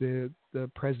Andrews, the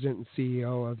president and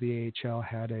CEO of the AHL,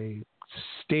 had a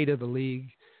State of the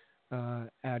League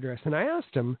address, and I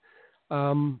asked him,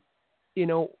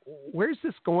 where's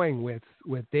this going with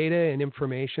data and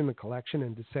information, the collection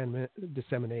and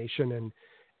dissemination,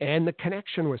 and the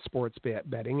connection with sports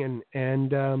betting,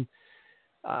 and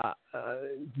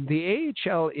the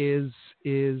AHL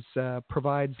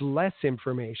provides less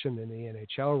information than the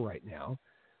NHL right now,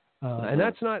 and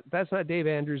that's not Dave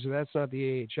Andrews, or that's not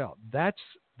the AHL. That's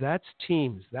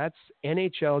teams, that's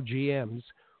NHL GMs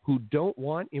who don't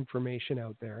want information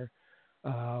out there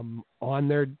on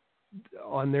their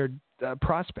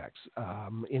prospects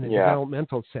in a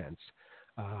developmental sense.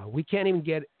 We can't even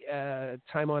get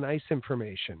time on ice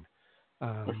information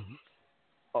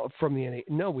from the NHL.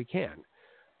 No, we can.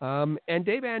 And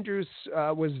Dave Andrews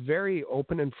was very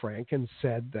open and frank and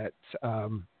said that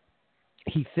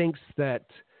he thinks that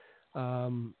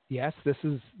yes, this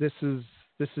is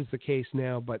this is the case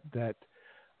now, but that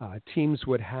teams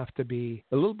would have to be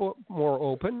a little bit more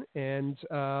open, and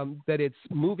that it's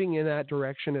moving in that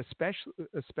direction,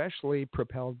 especially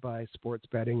propelled by sports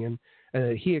betting.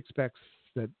 And he expects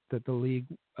that the league,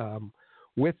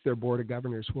 with their board of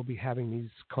governors, will be having these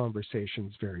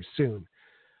conversations very soon.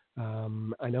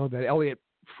 I know that Elliot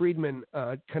Friedman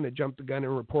kind of jumped the gun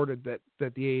and reported that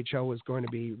the AHL was going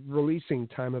to be releasing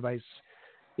time of ice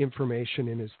information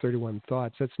in his 31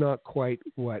 Thoughts. That's not quite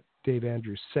what Dave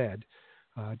Andrews said,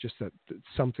 just that it's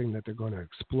something that they're going to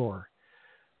explore.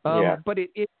 But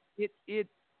it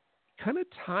kind of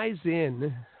ties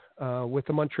in with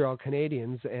the Montreal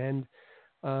Canadiens, and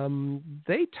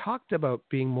they talked about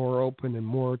being more open and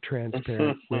more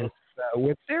transparent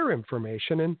with their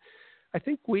information, and I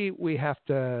think we have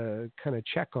to kind of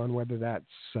check on whether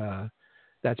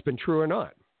that's been true or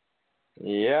not.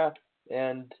 Yeah,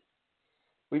 and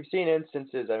we've seen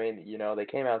instances. I mean, they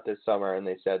came out this summer and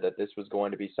they said that this was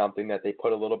going to be something that they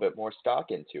put a little bit more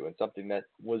stock into and something that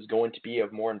was going to be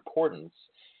of more importance.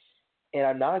 And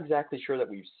I'm not exactly sure that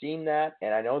we've seen that.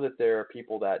 And I know that there are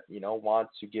people that, want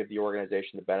to give the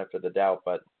organization the benefit of the doubt,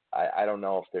 but I don't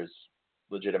know if there's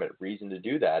legitimate reason to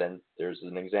do that. And there's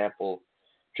an example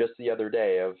just the other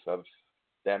day of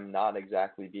them not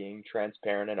exactly being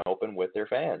transparent and open with their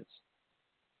fans.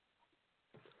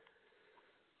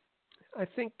 I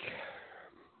think,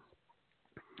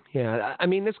 I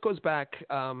mean, this goes back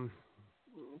to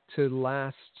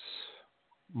last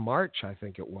March, I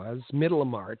think it was, middle of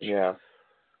March,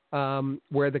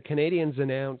 where the Canadiens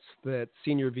announced that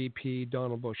Senior VP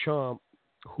Donald Beauchamp,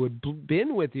 who had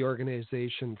been with the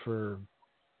organization for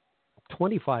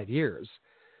 25 years,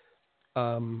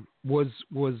 was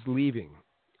leaving.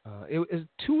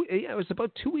 It was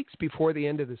about 2 weeks before the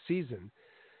end of the season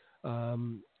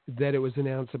that it was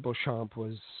announced that Beauchamp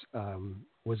was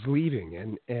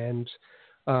leaving, and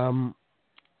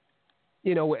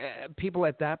people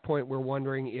at that point were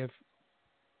wondering if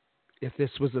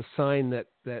this was a sign that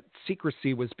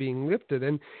secrecy was being lifted,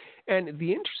 and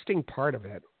the interesting part of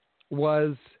it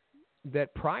was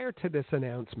that prior to this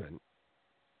announcement,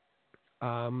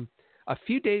 a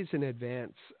few days in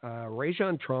advance,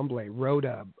 Réjean Tremblay wrote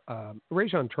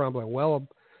Réjean Tremblay,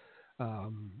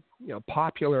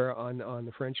 popular on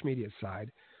the French media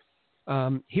side.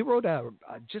 He wrote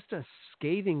just a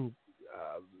scathing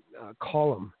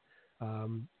column a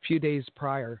few days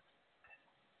prior,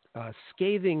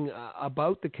 scathing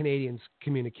about the Canadiens'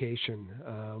 communication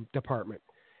department,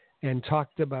 and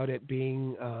talked about it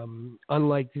being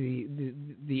unlike the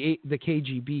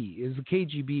KGB, is the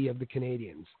KGB of the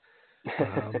Canadiens.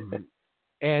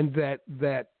 And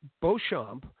that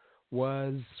Beauchamp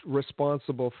was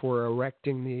responsible for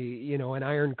erecting an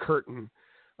iron curtain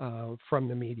from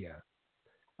the media.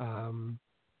 Then,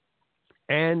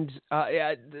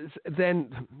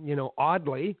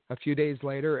 oddly, a few days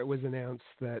later, it was announced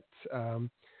that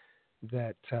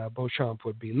Beauchamp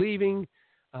would be leaving.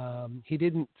 He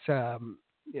didn't. The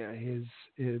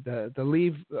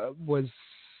leave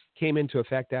came into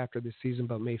effect after the season,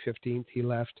 about May 15th. He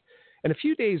left, and a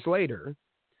few days later,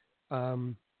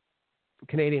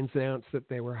 Canadiens announced that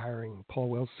they were hiring Paul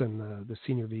Wilson, the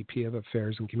Senior VP of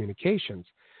Affairs and Communications.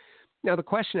 Now, the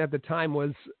question at the time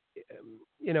was,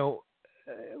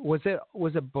 was it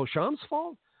Beauchamp's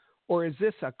fault, or is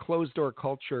this a closed-door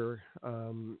culture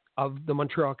of the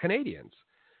Montreal Canadiens?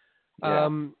 Yeah.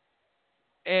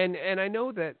 And I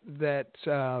know that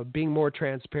being more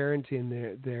transparent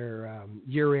in their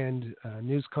year-end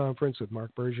news conference with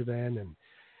Marc Bergevin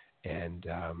and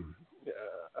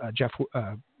Jeff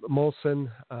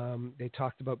Molson, they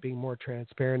talked about being more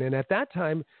transparent. And at that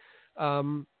time,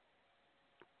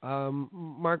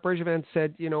 Marc Bergevin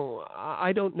said,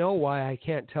 I don't know why I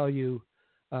can't tell you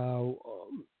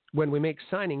when we make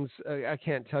signings. I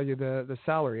can't tell you the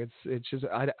salary. It's just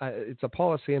it's a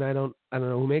policy, and I don't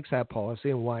know who makes that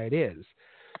policy and why it is.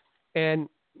 And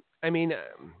I mean,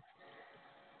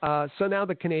 so now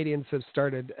the Canadiens have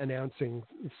started announcing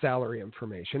salary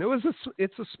information.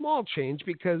 It's a small change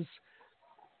because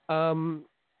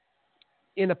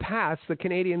in the past, the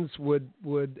Canadiens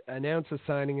would announce a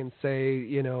signing and say,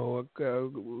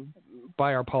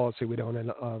 by our policy, we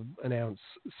don't announce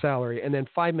salary. And then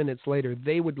 5 minutes later,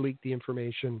 they would leak the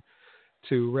information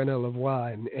to René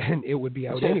Lavoie, and it would be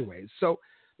out anyways. So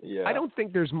I don't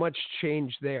think there's much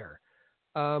change there.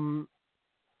 Paul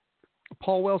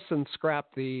Wilson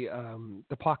scrapped the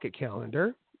pocket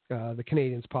calendar, the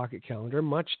Canadiens' pocket calendar,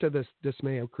 much to the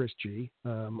dismay of Chris G.,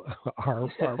 our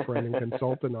friend and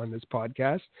consultant on this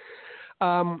podcast.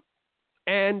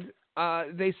 And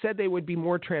they said they would be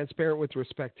more transparent with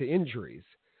respect to injuries.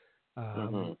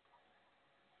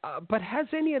 but has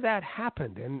any of that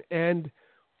happened? And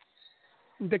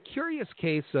the curious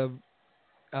case of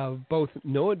both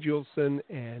Noah Juulsen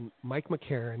and Mike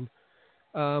McCarron,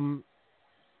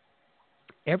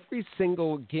 every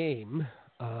single game,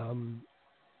 the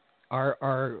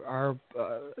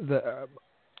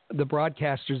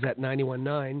broadcasters at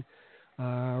 91.9,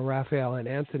 Raphael and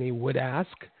Anthony, would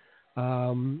ask.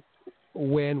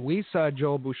 When we saw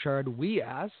Joel Bouchard, we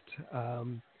asked,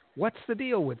 what's the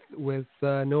deal with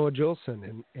Noah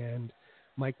Juulsen and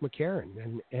Mike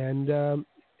McCarron? And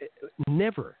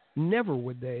never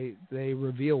would they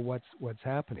reveal what's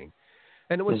happening.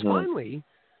 And it was finally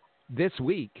this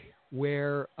week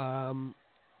where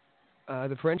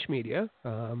the French media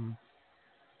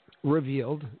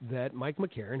revealed that Mike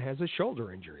McCarron has a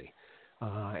shoulder injury,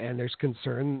 and there's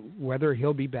concern whether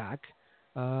he'll be back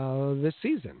this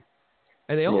season.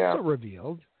 And they also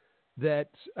revealed that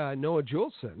Noah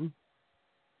Juulsen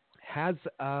has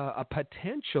a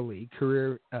potentially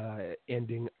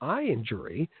career-ending eye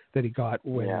injury that he got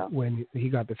when he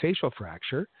got the facial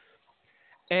fracture.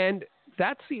 And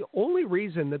that's the only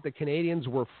reason that the Canadians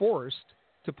were forced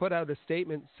to put out a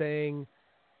statement saying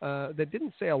that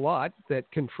didn't say a lot, that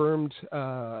confirmed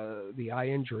the eye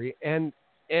injury. And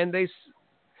they,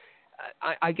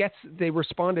 I guess they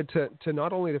responded to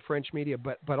not only the French media,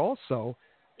 but also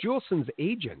Juulsen's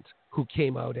agent, who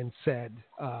came out and said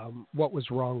what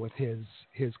was wrong with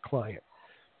his client.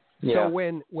 So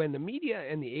when the media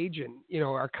and the agent,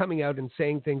 are coming out and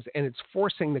saying things, and it's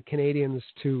forcing the Canadians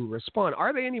to respond,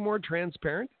 are they any more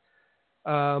transparent?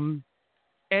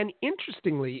 And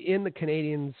interestingly, in the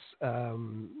Canadians'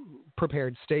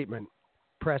 prepared statement,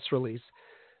 press release,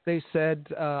 they said,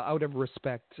 out of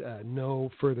respect, no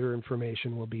further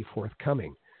information will be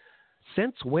forthcoming.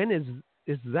 Since when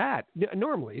is that?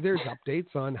 Normally, there's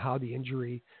updates on how the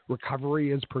injury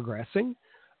recovery is progressing.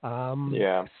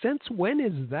 Since when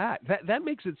is that? That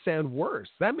makes it sound worse.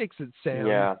 That makes it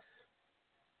sound.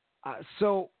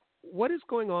 So what is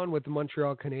going on with the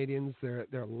Montreal Canadiens?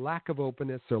 Their lack of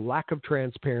openness, their lack of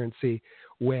transparency.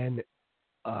 When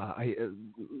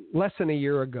less than a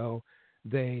year ago,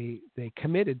 they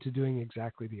committed to doing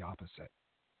exactly the opposite.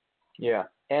 Yeah,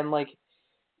 and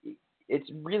it's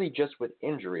really just with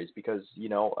injuries, because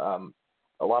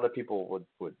a lot of people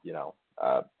would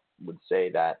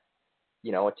say that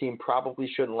a team probably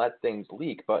shouldn't let things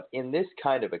leak. But in this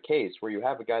kind of a case where you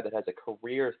have a guy that has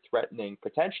a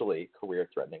potentially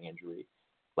career-threatening injury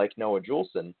like Noah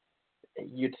Juulsen,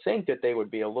 you'd think that they would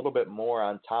be a little bit more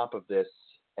on top of this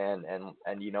and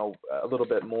a little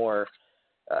bit more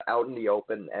out in the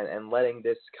open and letting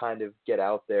this kind of get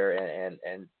out there.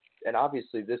 And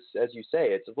obviously this, as you say,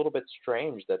 it's a little bit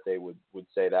strange that they would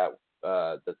say that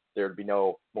there'd be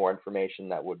no more information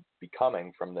that would be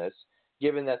coming from this,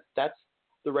 given that that's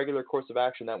the regular course of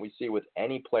action that we see with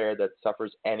any player that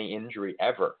suffers any injury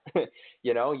ever.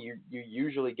 You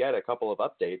usually get a couple of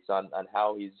updates on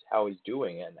how he's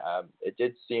doing, and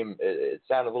it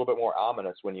sounded a little bit more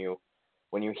ominous when you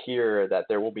hear that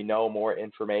there will be no more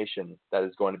information that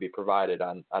is going to be provided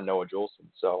on Noah Juulsen.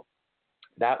 So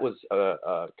that was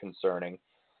concerning.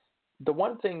 The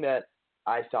one thing that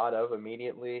I thought of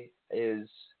immediately is,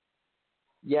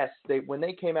 yes, when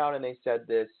they came out and they said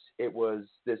this, it was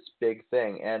this big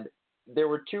thing. And there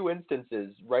were two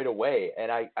instances right away,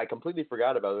 and I completely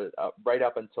forgot about it right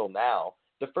up until now.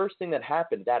 The first thing that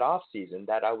happened that offseason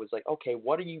that I was like, okay,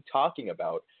 what are you talking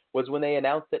about, was when they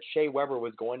announced that Shea Weber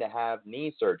was going to have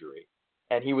knee surgery,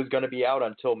 and he was going to be out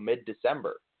until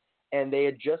mid-December. And they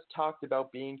had just talked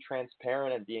about being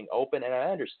transparent and being open. And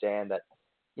I understand that,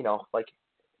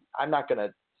 I'm not going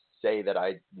to say that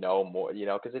I know more,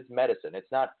 because it's medicine.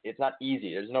 It's not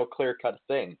easy. There's no clear-cut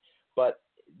thing. But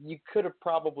you could have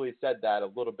probably said that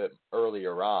a little bit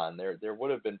earlier on. There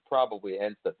would have been probably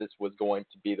hints that this was going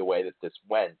to be the way that this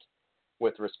went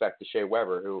with respect to Shea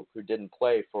Weber, who didn't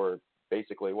play for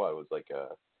basically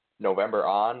November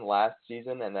on last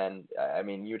season. And then,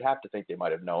 you'd have to think they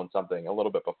might have known something a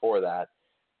little bit before that.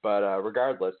 But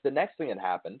regardless, the next thing that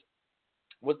happened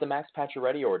was the Max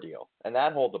Pacioretty ordeal, and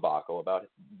that whole debacle about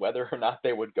whether or not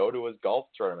they would go to his golf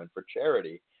tournament for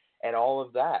charity and all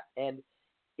of that. And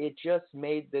it just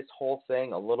made this whole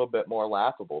thing a little bit more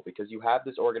laughable, because you have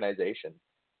this organization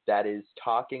that is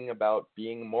talking about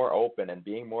being more open and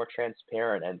being more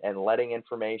transparent and letting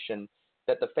information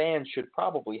that the fans should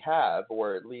probably have,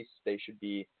 or at least they should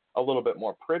be a little bit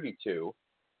more privy to,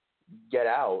 get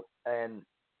out. And,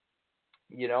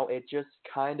 it just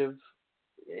kind of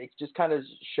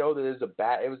showed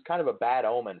that it was kind of a bad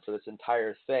omen for this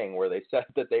entire thing, where they said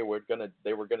that they were gonna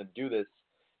do this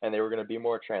and they were gonna be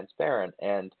more transparent.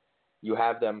 And you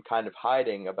have them kind of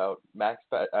hiding about Max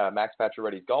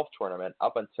Pacioretty's golf tournament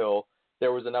up until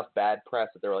there was enough bad press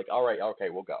that they were like, all right, okay,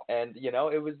 we'll go. And,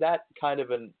 it was that kind of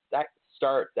that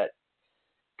start that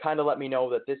kind of let me know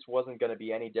that this wasn't going to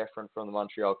be any different from the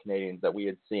Montreal Canadiens that we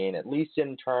had seen, at least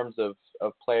in terms of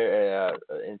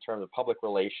in terms of public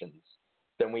relations,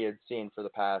 than we had seen for the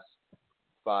past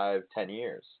 5-10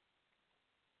 years.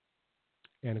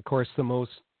 And of course, the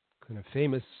most kind of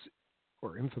famous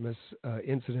or infamous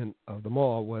incident of them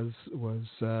all was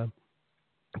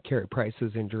Carey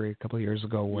Price's injury a couple of years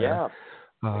ago, where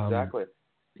exactly.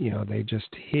 They just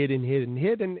hid and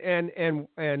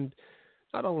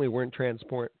not only weren't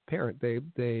transparent,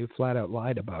 they flat out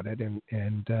lied about it, and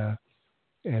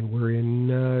were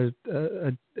in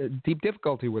a deep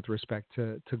difficulty with respect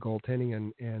to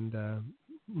goaltending, and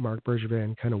Marc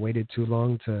Bergevin kind of waited too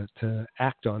long to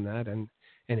act on that, and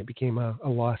it became a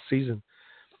lost season.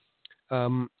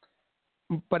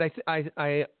 But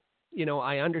I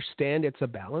understand it's a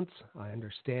balance. I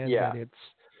understand that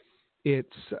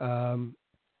it's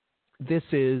this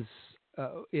is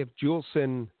if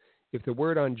Juulsen. If the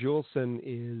word on Juulsen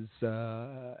is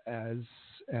as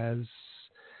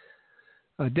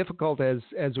difficult as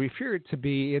we fear it to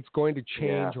be, it's going to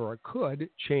change, or it could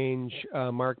change,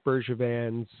 Marc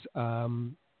Bergevin's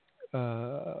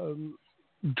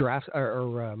draft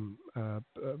or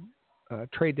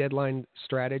trade deadline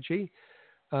strategy.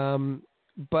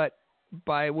 But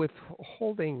by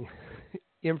withholding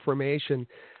information,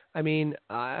 I mean,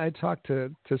 I talk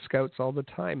to scouts all the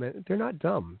time, and they're not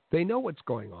dumb. They know what's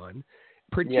going on.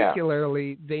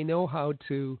 Particularly, they know how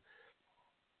to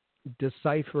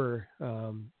decipher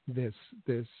this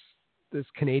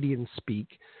Canadian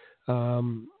speak,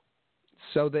 so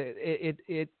that it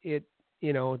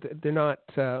they're not.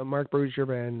 Marc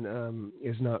Bergevin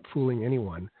is not fooling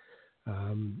anyone.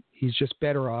 He's just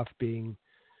better off being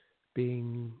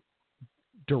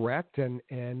direct and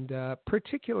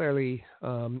particularly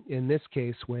in this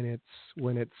case when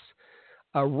it's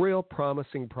a real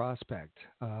promising prospect.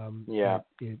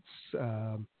 It's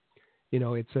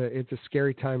it's a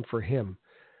scary time for him.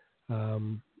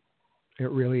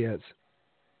 It really is.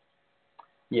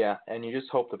 Yeah, and you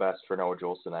just hope the best for Noah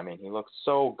Juulsen. I mean, he looked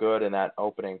so good in that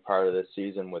opening part of this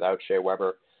season without Shea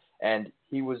Weber. And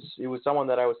he was someone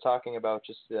that I was talking about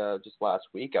just last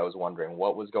week. I was wondering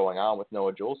what was going on with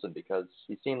Noah Juulsen, because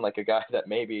he seemed like a guy that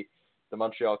maybe the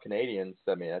Montreal Canadiens,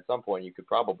 I mean, at some point you could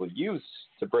probably use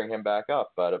to bring him back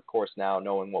up. But of course, now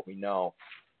knowing what we know,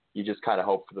 you just kind of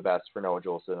hope for the best for Noah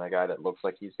Juulsen, a guy that looks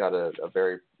like he's got a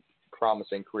very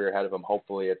promising career ahead of him.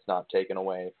 Hopefully it's not taken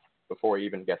away before he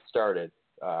even gets started.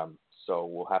 So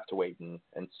we'll have to wait and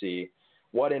see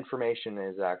what information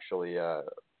is actually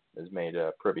is made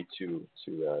privy to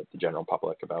the general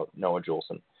public about Noah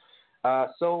Juulsen.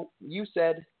 So you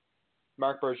said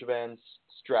Marc Bergevin's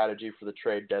strategy for the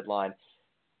trade deadline.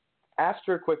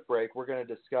 After a quick break, we're going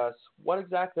to discuss what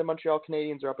exactly the Montreal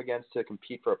Canadiens are up against to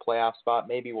compete for a playoff spot.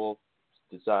 Maybe we'll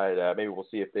decide, maybe we'll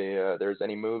see if there's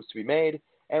any moves to be made.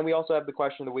 And we also have the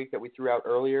question of the week that we threw out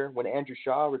earlier. When Andrew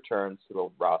Shaw returns to the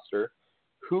roster,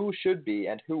 who should be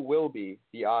and who will be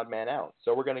the odd man out?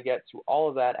 So we're going to get to all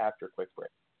of that after a quick break.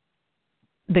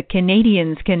 The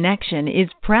Canadiens Connection is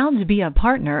proud to be a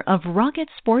partner of Rocket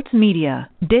Sports Media,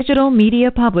 digital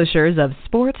media publishers of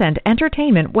sports and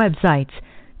entertainment websites.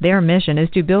 Their mission is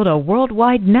to build a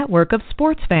worldwide network of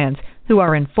sports fans who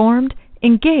are informed,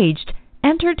 engaged,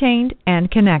 entertained,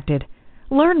 and connected.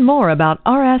 Learn more about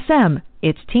RSM,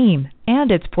 its team,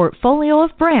 and its portfolio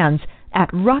of brands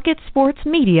at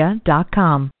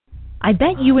rocketsportsmedia.com. I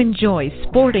bet you enjoy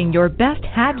sporting your best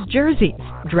Habs jerseys,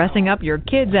 dressing up your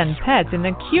kids and pets in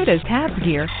the cutest Habs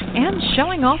gear, and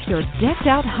showing off your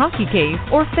decked-out hockey cave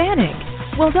or fanning.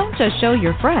 Well, don't just show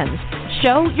your friends.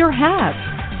 Show your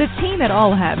Habs. The team at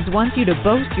All Habs wants you to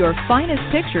boast your finest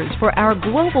pictures for our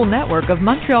global network of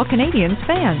Montreal Canadiens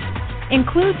fans.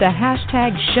 Include the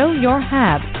hashtag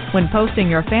 #ShowYourHabs when posting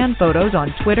your fan photos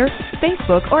on Twitter,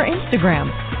 Facebook, or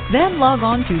Instagram. Then log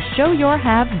on to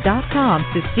showyourhabs.com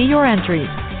to see your entries,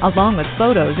 along with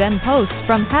photos and posts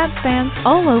from Habs fans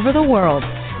all over the world.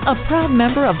 A proud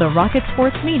member of the Rocket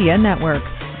Sports Media Network.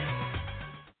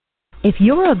 If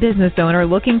you're a business owner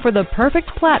looking for the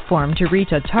perfect platform to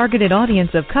reach a targeted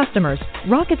audience of customers,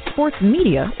 Rocket Sports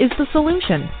Media is the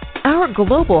solution. Our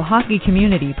global hockey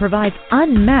community provides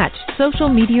unmatched social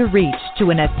media reach to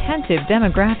an attentive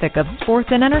demographic of sports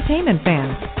and entertainment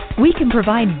fans. We can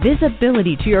provide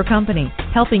visibility to your company,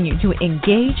 helping you to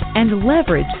engage and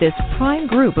leverage this prime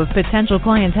group of potential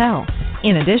clientele.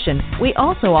 In addition, we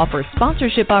also offer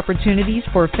sponsorship opportunities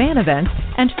for fan events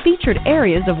and featured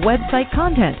areas of website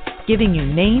content, giving you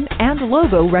name and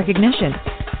logo recognition.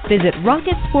 Visit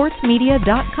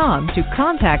rocketsportsmedia.com to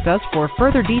contact us for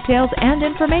further details and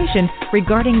information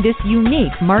regarding this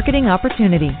unique marketing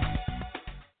opportunity.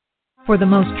 For the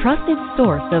most trusted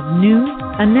source of news,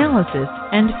 analysis,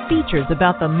 and features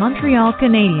about the Montreal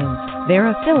Canadiens, their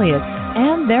affiliates,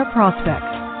 and their prospects,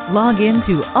 log in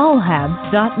to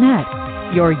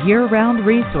allhabs.net, your year-round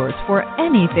resource for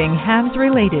anything Habs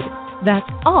related. That's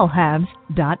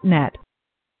allhabs.net.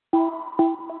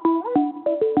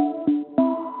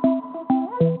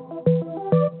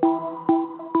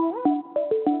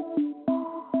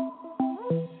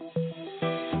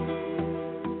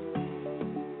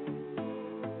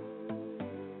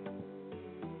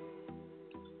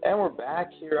 And we're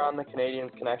back here on the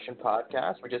Canadiens Connection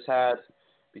podcast. We just had,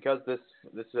 because this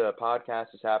podcast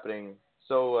is happening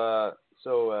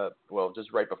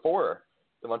just right before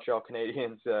the Montreal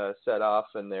Canadiens set off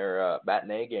in their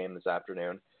matinee game this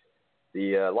afternoon.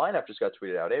 The lineup just got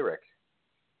tweeted out, Rick?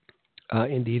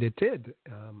 Indeed it did.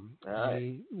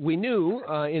 We knew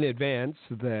in advance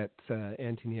that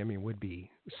Antti Niemi would be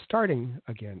starting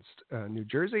against New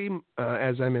Jersey.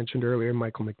 As I mentioned earlier,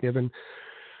 Michael McNiven,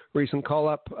 recent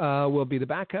call-up, will be the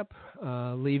backup,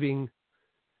 leaving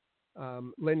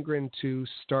Lindgren to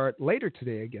start later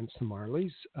today against the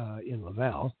Marlies in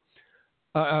Laval,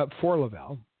 for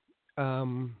Laval.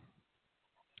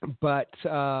 But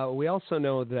we also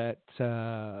know that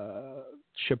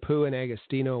Chaput and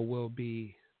Agostino will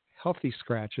be healthy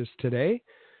scratches today,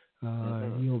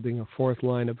 yielding a fourth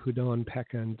line of Hudon,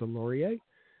 Pekka, and Delorier.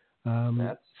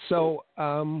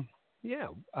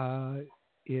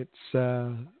 It's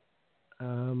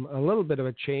a little bit of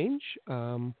a change,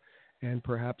 and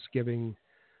perhaps giving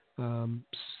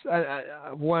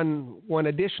one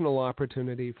additional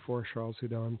opportunity for Charles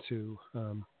Hudon to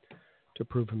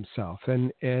prove himself.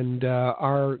 And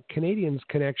our Canadiens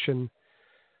Connection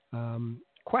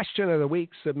question of the week,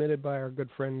 submitted by our good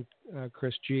friend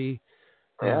Chris G.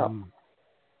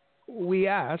 We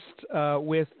asked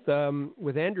with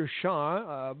Andrew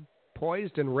Shaw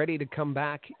poised and ready to come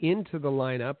back into the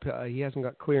lineup. He hasn't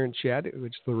got clearance yet,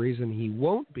 which is the reason he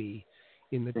won't be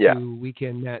in the two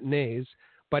weekend matinees,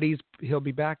 but he'll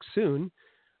be back soon.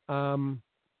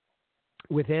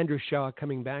 With Andrew Shaw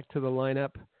coming back to the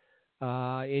lineup,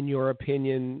 in your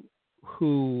opinion,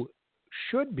 who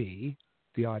should be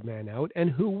the odd man out and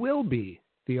who will be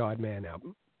the odd man out?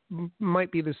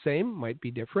 Might be the same, might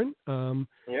be different. Well,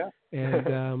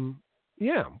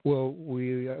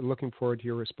 we are looking forward to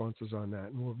your responses on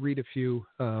that. And we'll read a few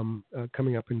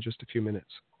coming up in just a few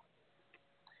minutes.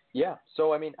 Yeah.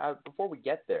 So, before we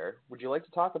get there, would you like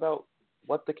to talk about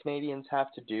what the Canadiens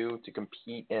have to do to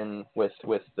compete with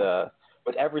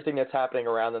everything that's happening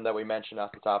around them that we mentioned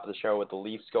off the top of the show, with the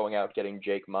Leafs going out getting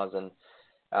Jake Muzzin,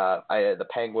 the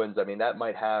Penguins? That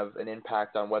might have an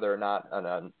impact on whether or not,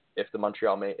 if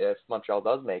Montreal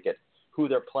does make it, who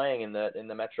they're playing in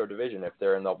the Metro Division, if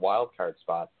they're in the wild card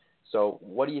spot. So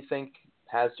what do you think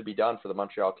has to be done for the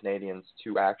Montreal Canadiens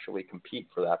to actually compete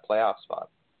for that playoff spot?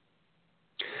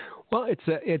 Well,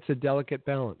 it's a delicate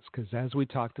balance, because as we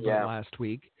talked about last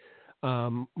week,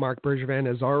 Marc Bergevin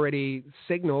has already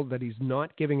signaled that he's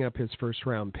not giving up his first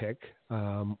round pick,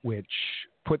 which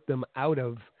put them out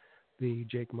of the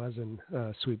Jake Muzzin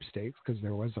sweepstakes, because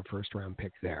there was a first round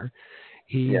pick there.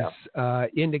 He's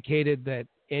indicated that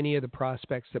any of the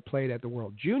prospects that played at the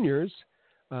World Juniors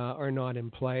are not in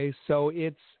play. So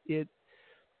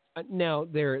now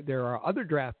there are other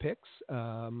draft picks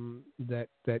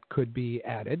that could be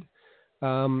added,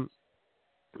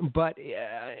 but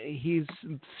he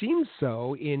seems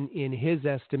so in his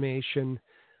estimation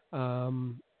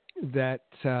that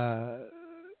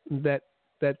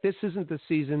this isn't the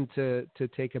season to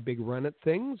take a big run at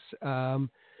things.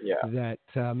 That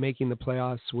making the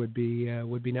playoffs would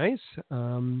be nice.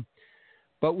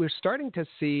 But we're starting to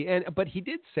see, but he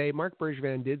did say, Marc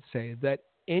Bergevin did say, that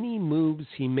any moves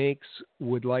he makes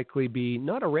would likely be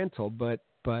not a rental, but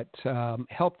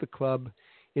help the club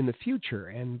in the future.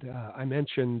 And I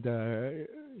mentioned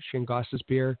Shane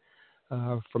Gostisbehere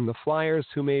from the Flyers,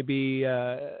 who may be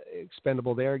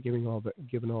expendable there, given all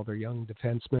their young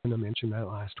defensemen. I mentioned that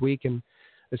last week, and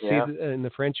I see in the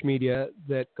French media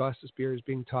that Gostisbehere is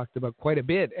being talked about quite a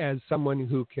bit as someone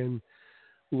who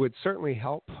would certainly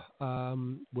help,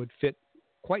 would fit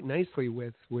quite nicely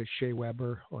with Shea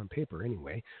Weber on paper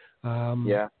anyway.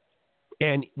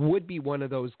 And would be one of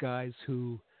those guys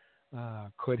who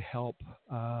could help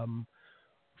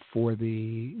for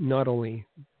the not only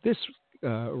this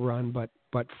run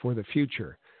but for the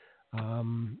future.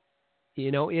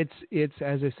 It's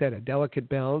as I said, a delicate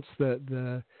balance.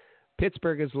 The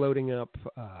Pittsburgh is loading up,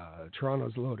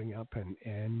 Toronto's loading up,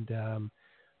 and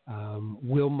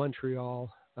will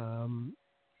Montreal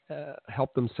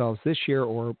help themselves this year,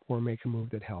 or make a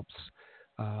move that helps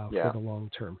for the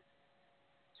long term?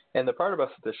 And the part about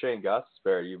the Shane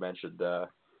Gostisbehere you mentioned,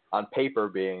 on paper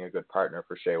being a good partner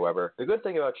for Shea Weber. The good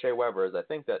thing about Shea Weber is I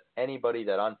think that anybody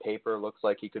that on paper looks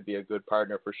like he could be a good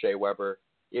partner for Shea Weber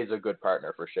is a good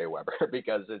partner for Shea Weber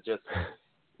because it just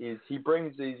he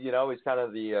brings these, he's kind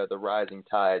of the rising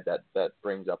tide that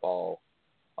brings up all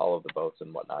of the boats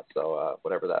and whatnot. So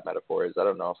whatever that metaphor is, I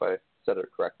don't know if I said it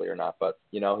correctly or not, but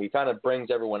he kind of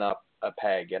brings everyone up a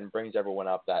peg and brings everyone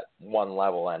up that one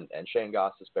level, and Shane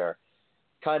Gostisbehere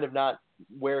kind of not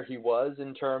where he was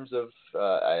in terms of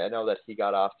I know that he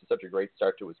got off to such a great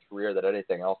start to his career that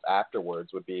anything else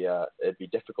afterwards would be it'd be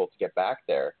difficult to get back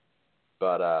there.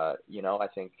 But I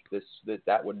think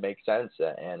that would make sense,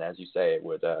 and as you say, it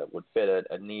would fit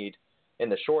a need in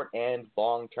the short and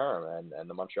long term, and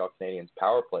the Montreal Canadiens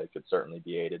power play could certainly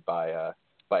be aided by a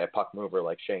puck mover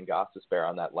like Shane Gostisbehere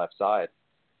on that left side.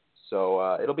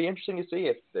 So it'll be interesting to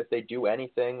see if they do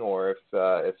anything, or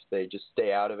if they just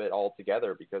stay out of it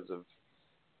altogether because of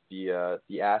the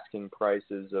asking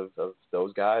prices of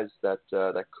those guys that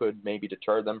could maybe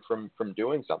deter them from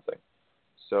doing something.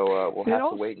 So we'll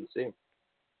have to wait and see.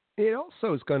 It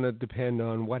also is going to depend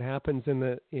on what happens in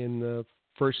the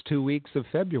first 2 weeks of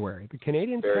February. The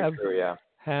Canadiens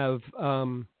have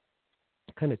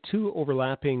kind of two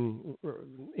overlapping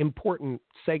important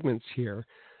segments here.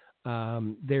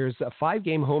 There's a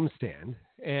 5-game homestand,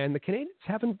 and the Canadiens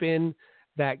haven't been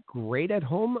that great at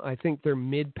home. I think they're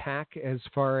mid-pack as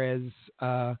far as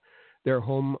their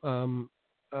home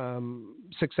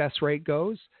success rate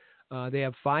goes. They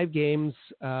have 5 games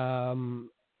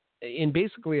in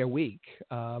basically a week.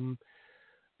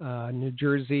 New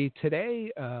Jersey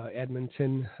today,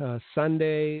 Edmonton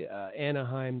Sunday,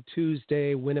 Anaheim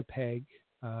Tuesday, Winnipeg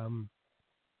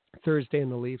Thursday,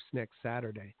 and the Leafs next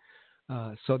Saturday.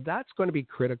 So that's going to be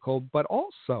critical, but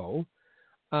also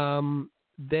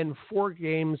then 4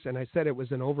 games, and I said it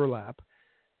was an overlap.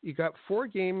 You got 4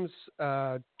 games,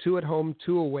 2 at home,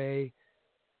 2 away,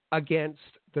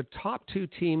 against the top 2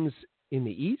 teams in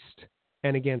the East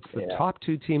and against the top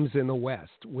 2 teams in the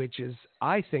West, which is,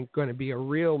 I think, going to be a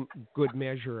real good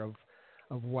measure of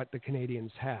what the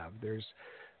Canadiens have. There's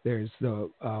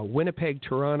the Winnipeg,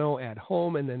 Toronto at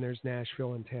home, and then there's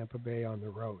Nashville and Tampa Bay on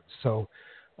the road. So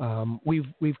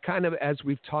we've kind of, as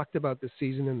we've talked about the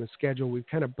season and the schedule, we've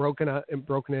kind of broken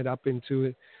it up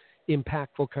into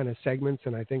impactful kind of segments,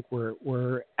 and I think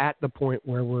we're at the point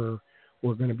where we're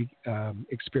going to be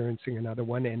experiencing another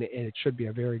one, and it should be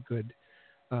a very good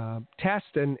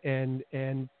test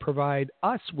and provide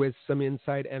us with some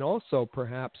insight, and also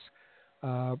perhaps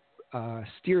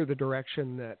steer the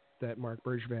direction that Marc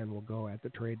Bergevin will go at the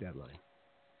trade deadline.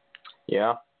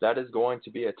 Yeah, that is going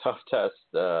to be a tough test.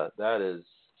 That is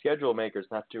schedule makers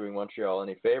not doing Montreal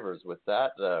any favors with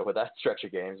that stretch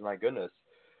of games. My goodness.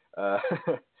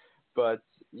 But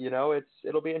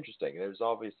it'll be interesting. There's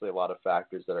obviously a lot of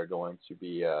factors that are going to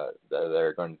be that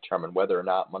are going to determine whether or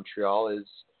not Montreal is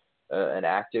an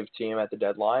active team at the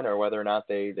deadline, or whether or not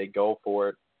they go for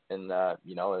it in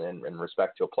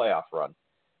respect to a playoff run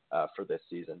for this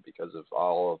season, because of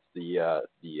all of the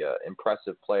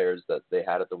impressive players that they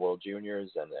had at the World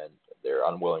Juniors and their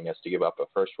unwillingness to give up a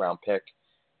first-round pick.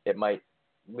 It might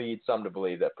lead some to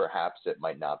believe that perhaps it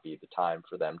might not be the time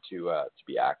for them to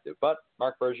be active. But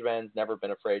Marc Bergevin's never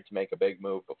been afraid to make a big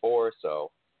move before,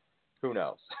 so who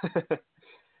knows?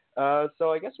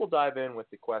 So I guess we'll dive in with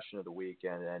the question of the week.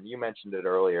 And you mentioned it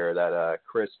earlier that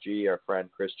Chris G, our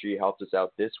friend Chris G, helped us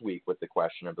out this week with the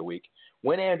question of the week.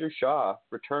 When Andrew Shaw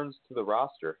returns to the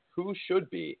roster, who should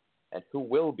be and who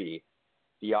will be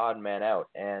the odd man out?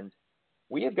 And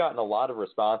we have gotten a lot of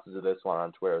responses to this one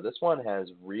on Twitter. This one has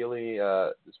really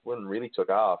took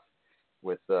off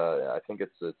with I think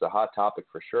it's a hot topic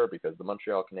for sure, because the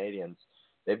Montreal Canadiens,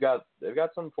 they've got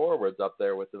some forwards up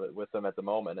there with them at the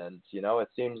moment, and it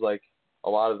seems like a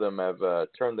lot of them have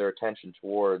turned their attention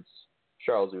towards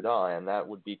Charles Hudon, and that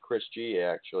would be Chris G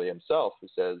actually himself, who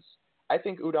says, I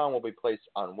think Hudon will be placed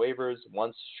on waivers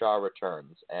once Shaw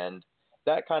returns, and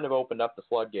that kind of opened up the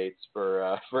floodgates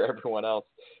for everyone else,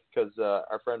 because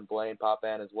our friend Blaine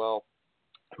Popan as well,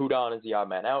 Hudon is the odd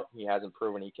man out. He hasn't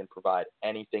proven he can provide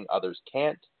anything others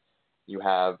can't. You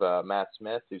have Matt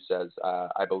Smith, who says,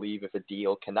 I believe if a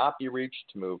deal cannot be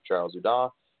reached to move Charles Hudon,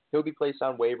 he'll be placed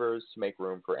on waivers to make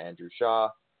room for Andrew Shaw.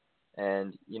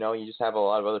 And, you just have a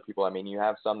lot of other people. I mean, you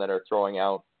have some that are throwing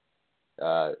out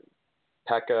Pekka.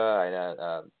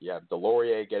 You have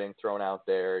Delorier getting thrown out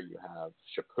there. You have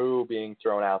Chaput being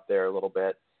thrown out there a little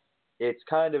bit. it's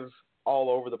kind of all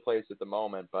over the place at the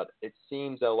moment, but it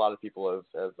seems that a lot of people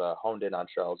have honed in on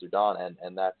Charles Hudon,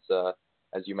 and that's,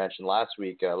 as you mentioned last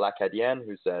week, Lacadienne,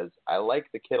 who says, I like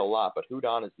the kid a lot, but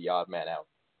Hudon is the odd man out.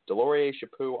 Delorier,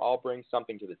 Chaput all bring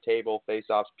something to the table,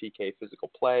 face-offs, PK, physical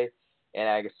play, and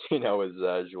Agostino is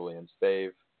Julien's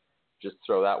fave. Just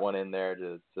throw that one in there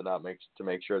to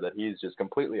make sure that he's just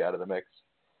completely out of the mix.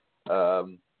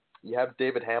 You have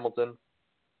David Hamilton.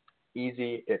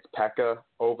 Easy, it's Pekka,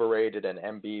 overrated, and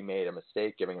MB made a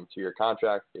mistake giving him 2-year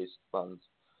contract based on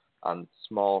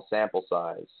small sample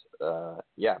size.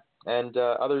 And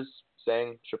others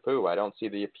saying Chaput. I don't see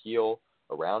the appeal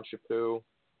around Chaput.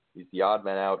 He's the odd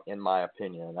man out, in my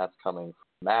opinion, and that's coming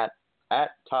from Matt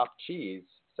at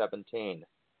TopCheese17.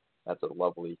 That's a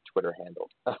lovely Twitter handle.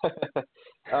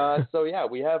 So yeah,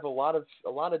 we have a lot of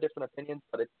different opinions,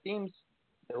 but it seems,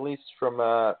 at least from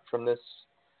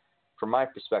my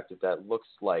perspective, that looks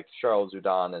like Charles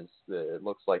Hudon it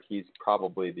looks like he's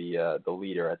probably the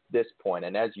leader at this point.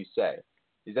 And as you say,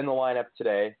 he's in the lineup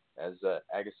today, as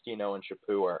Agostino and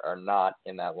Chaput are not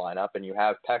in that lineup, and you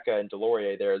have Pekka and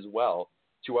Delorier there as well,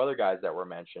 2 other guys that were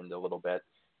mentioned a little bit.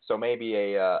 So maybe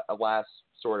a last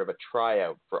sort of a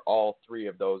tryout for all 3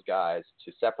 of those guys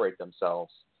to separate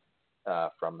themselves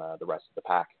from the rest of the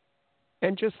pack.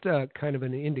 And just kind of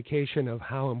an indication of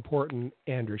how important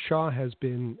Andrew Shaw has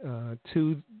been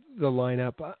to the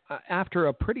lineup. After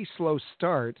a pretty slow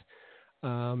start,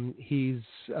 he's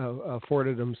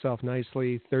afforded himself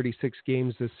nicely 36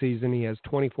 games this season. He has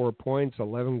 24 points,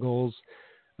 11 goals,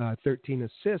 13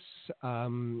 assists.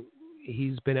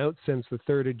 He's been out since the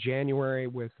 3rd of January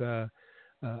with a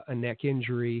neck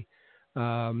injury.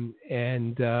 And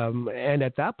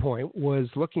at that point was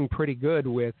looking pretty good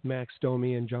with Max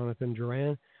Domi and Jonathan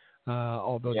Drouin,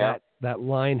 although that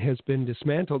line has been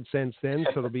dismantled since then.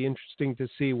 So it'll be interesting to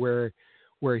see where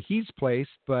he's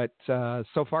placed. But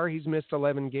so far he's missed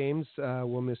 11 games.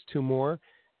 We'll miss 2 more,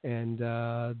 and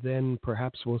then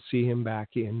perhaps we'll see him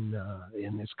back in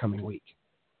this coming week.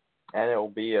 And it'll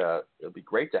be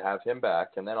great to have him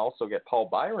back, and then also get Paul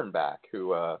Byron back,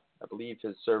 who I believe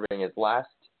is serving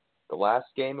the last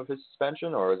game of his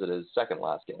suspension, or is it his second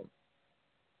last game?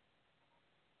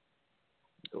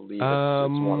 I believe it's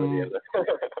one or the other.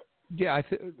 Yeah,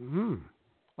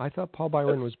 I thought Paul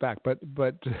Byron was back, but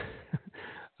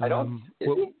I don't.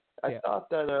 I thought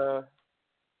that.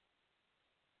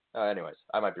 Anyways,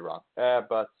 I might be wrong.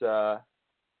 But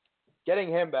getting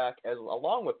him back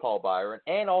along with Paul Byron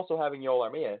and also having Yoel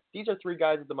Armia, these are 3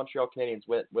 guys that the Montreal Canadiens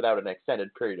went without an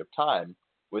extended period of time.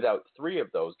 Without 3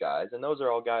 of those guys, and those are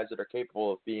all guys that are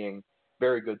capable of being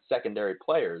very good secondary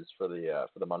players for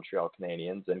the Montreal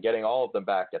Canadiens, and getting all of them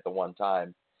back at the one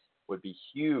time would be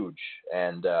huge,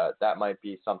 and that might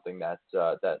be something that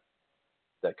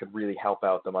could really help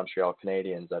out the Montreal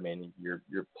Canadiens. I mean,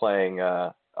 you're playing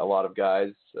a lot of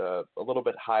guys a little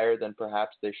bit higher than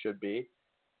perhaps they should be.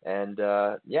 And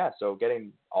so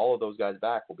getting all of those guys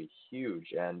back will be huge,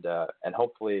 and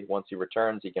hopefully once he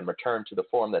returns, he can return to the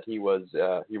form that he was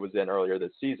in earlier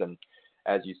this season,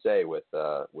 as you say, with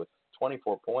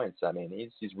 24 points. I mean,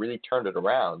 he's really turned it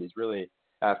around. He's really,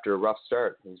 after a rough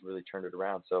start, he's really turned it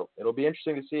around. So it'll be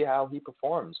interesting to see how he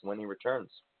performs when he returns.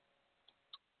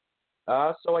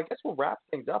 So I guess we'll wrap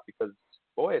things up, because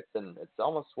boy, it's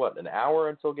almost an hour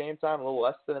until game time, a little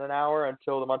less than an hour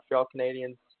until the Montreal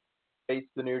Canadiens face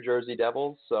the New Jersey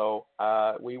Devils. So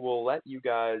we will let you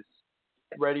guys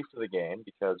get ready for the game,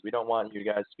 because we don't want you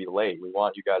guys to be late. We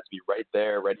want you guys to be right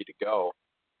there, ready to go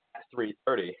at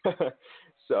 3:30.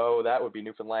 So that would be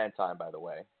Newfoundland time, by the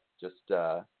way, just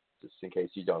in case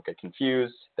you don't get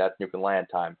confused. That's Newfoundland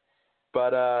time.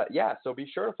 But so be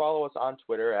sure to follow us on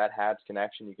Twitter at Habs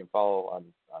Connection. You can follow on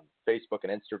Facebook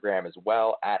and Instagram as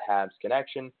well at Habs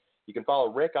Connection. You can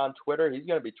follow Rick on Twitter. He's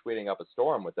going to be tweeting up a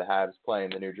storm with the Habs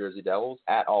playing the New Jersey Devils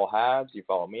at All Habs. You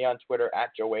follow me on Twitter at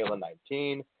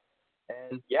JoeWhalen19.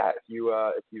 And if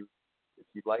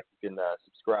you'd like, you can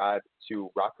subscribe to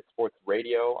Rocket Sports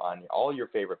Radio on all your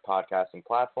favorite podcasting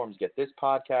platforms. Get this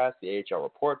podcast, the AHL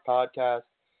Report podcast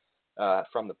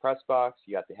from the Press Box.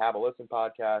 You got the Have a Listen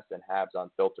podcast and Habs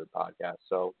Unfiltered podcast.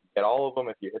 So get all of them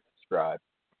if you hit subscribe.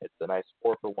 It's a nice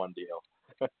 4-for-1 deal.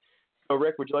 So,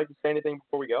 Rick, would you like to say anything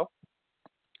before we go?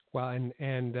 Well,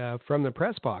 and from the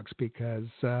Press Box, because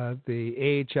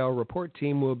the AHL Report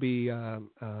team will be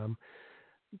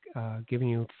giving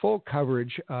you full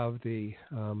coverage of the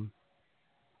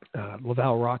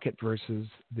Laval Rocket versus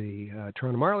the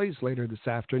Toronto Marlies later this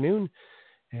afternoon.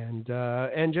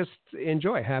 And just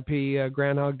enjoy. Happy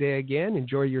Groundhog Day again.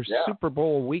 Enjoy your Super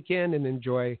Bowl weekend, and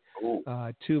enjoy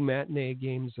 2 matinee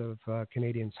games of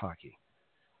Canadiens hockey.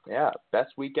 Yeah,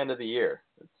 best weekend of the year.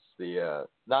 the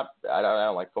not I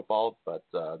don't like football, but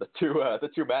the two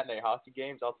matinee hockey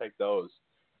games. I'll take those.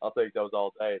 I'll take those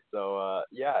all day. So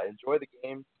yeah, enjoy the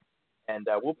game, and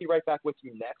we'll be right back with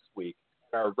you next week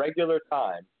at our regular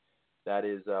time. That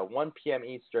is 1 p.m.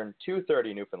 Eastern,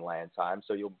 2:30 Newfoundland time.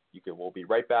 So we'll be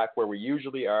right back where we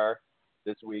usually are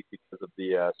this week because of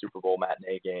the Super Bowl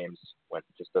matinee games went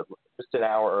just an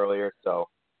hour earlier. So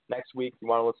next week, if you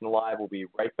want to listen live, we'll be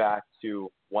right back to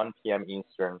 1 p.m.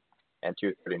 Eastern and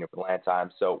 2:30 Newfoundland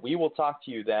time. So we will talk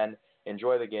to you then.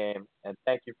 Enjoy the game, and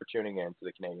thank you for tuning in to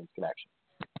the Canadiens Connection.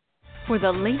 For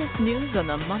the latest news on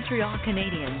the Montreal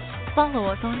Canadiens, follow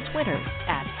us on Twitter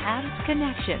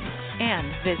 @HabsConnection and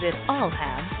visit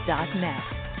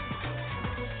allhabs.net.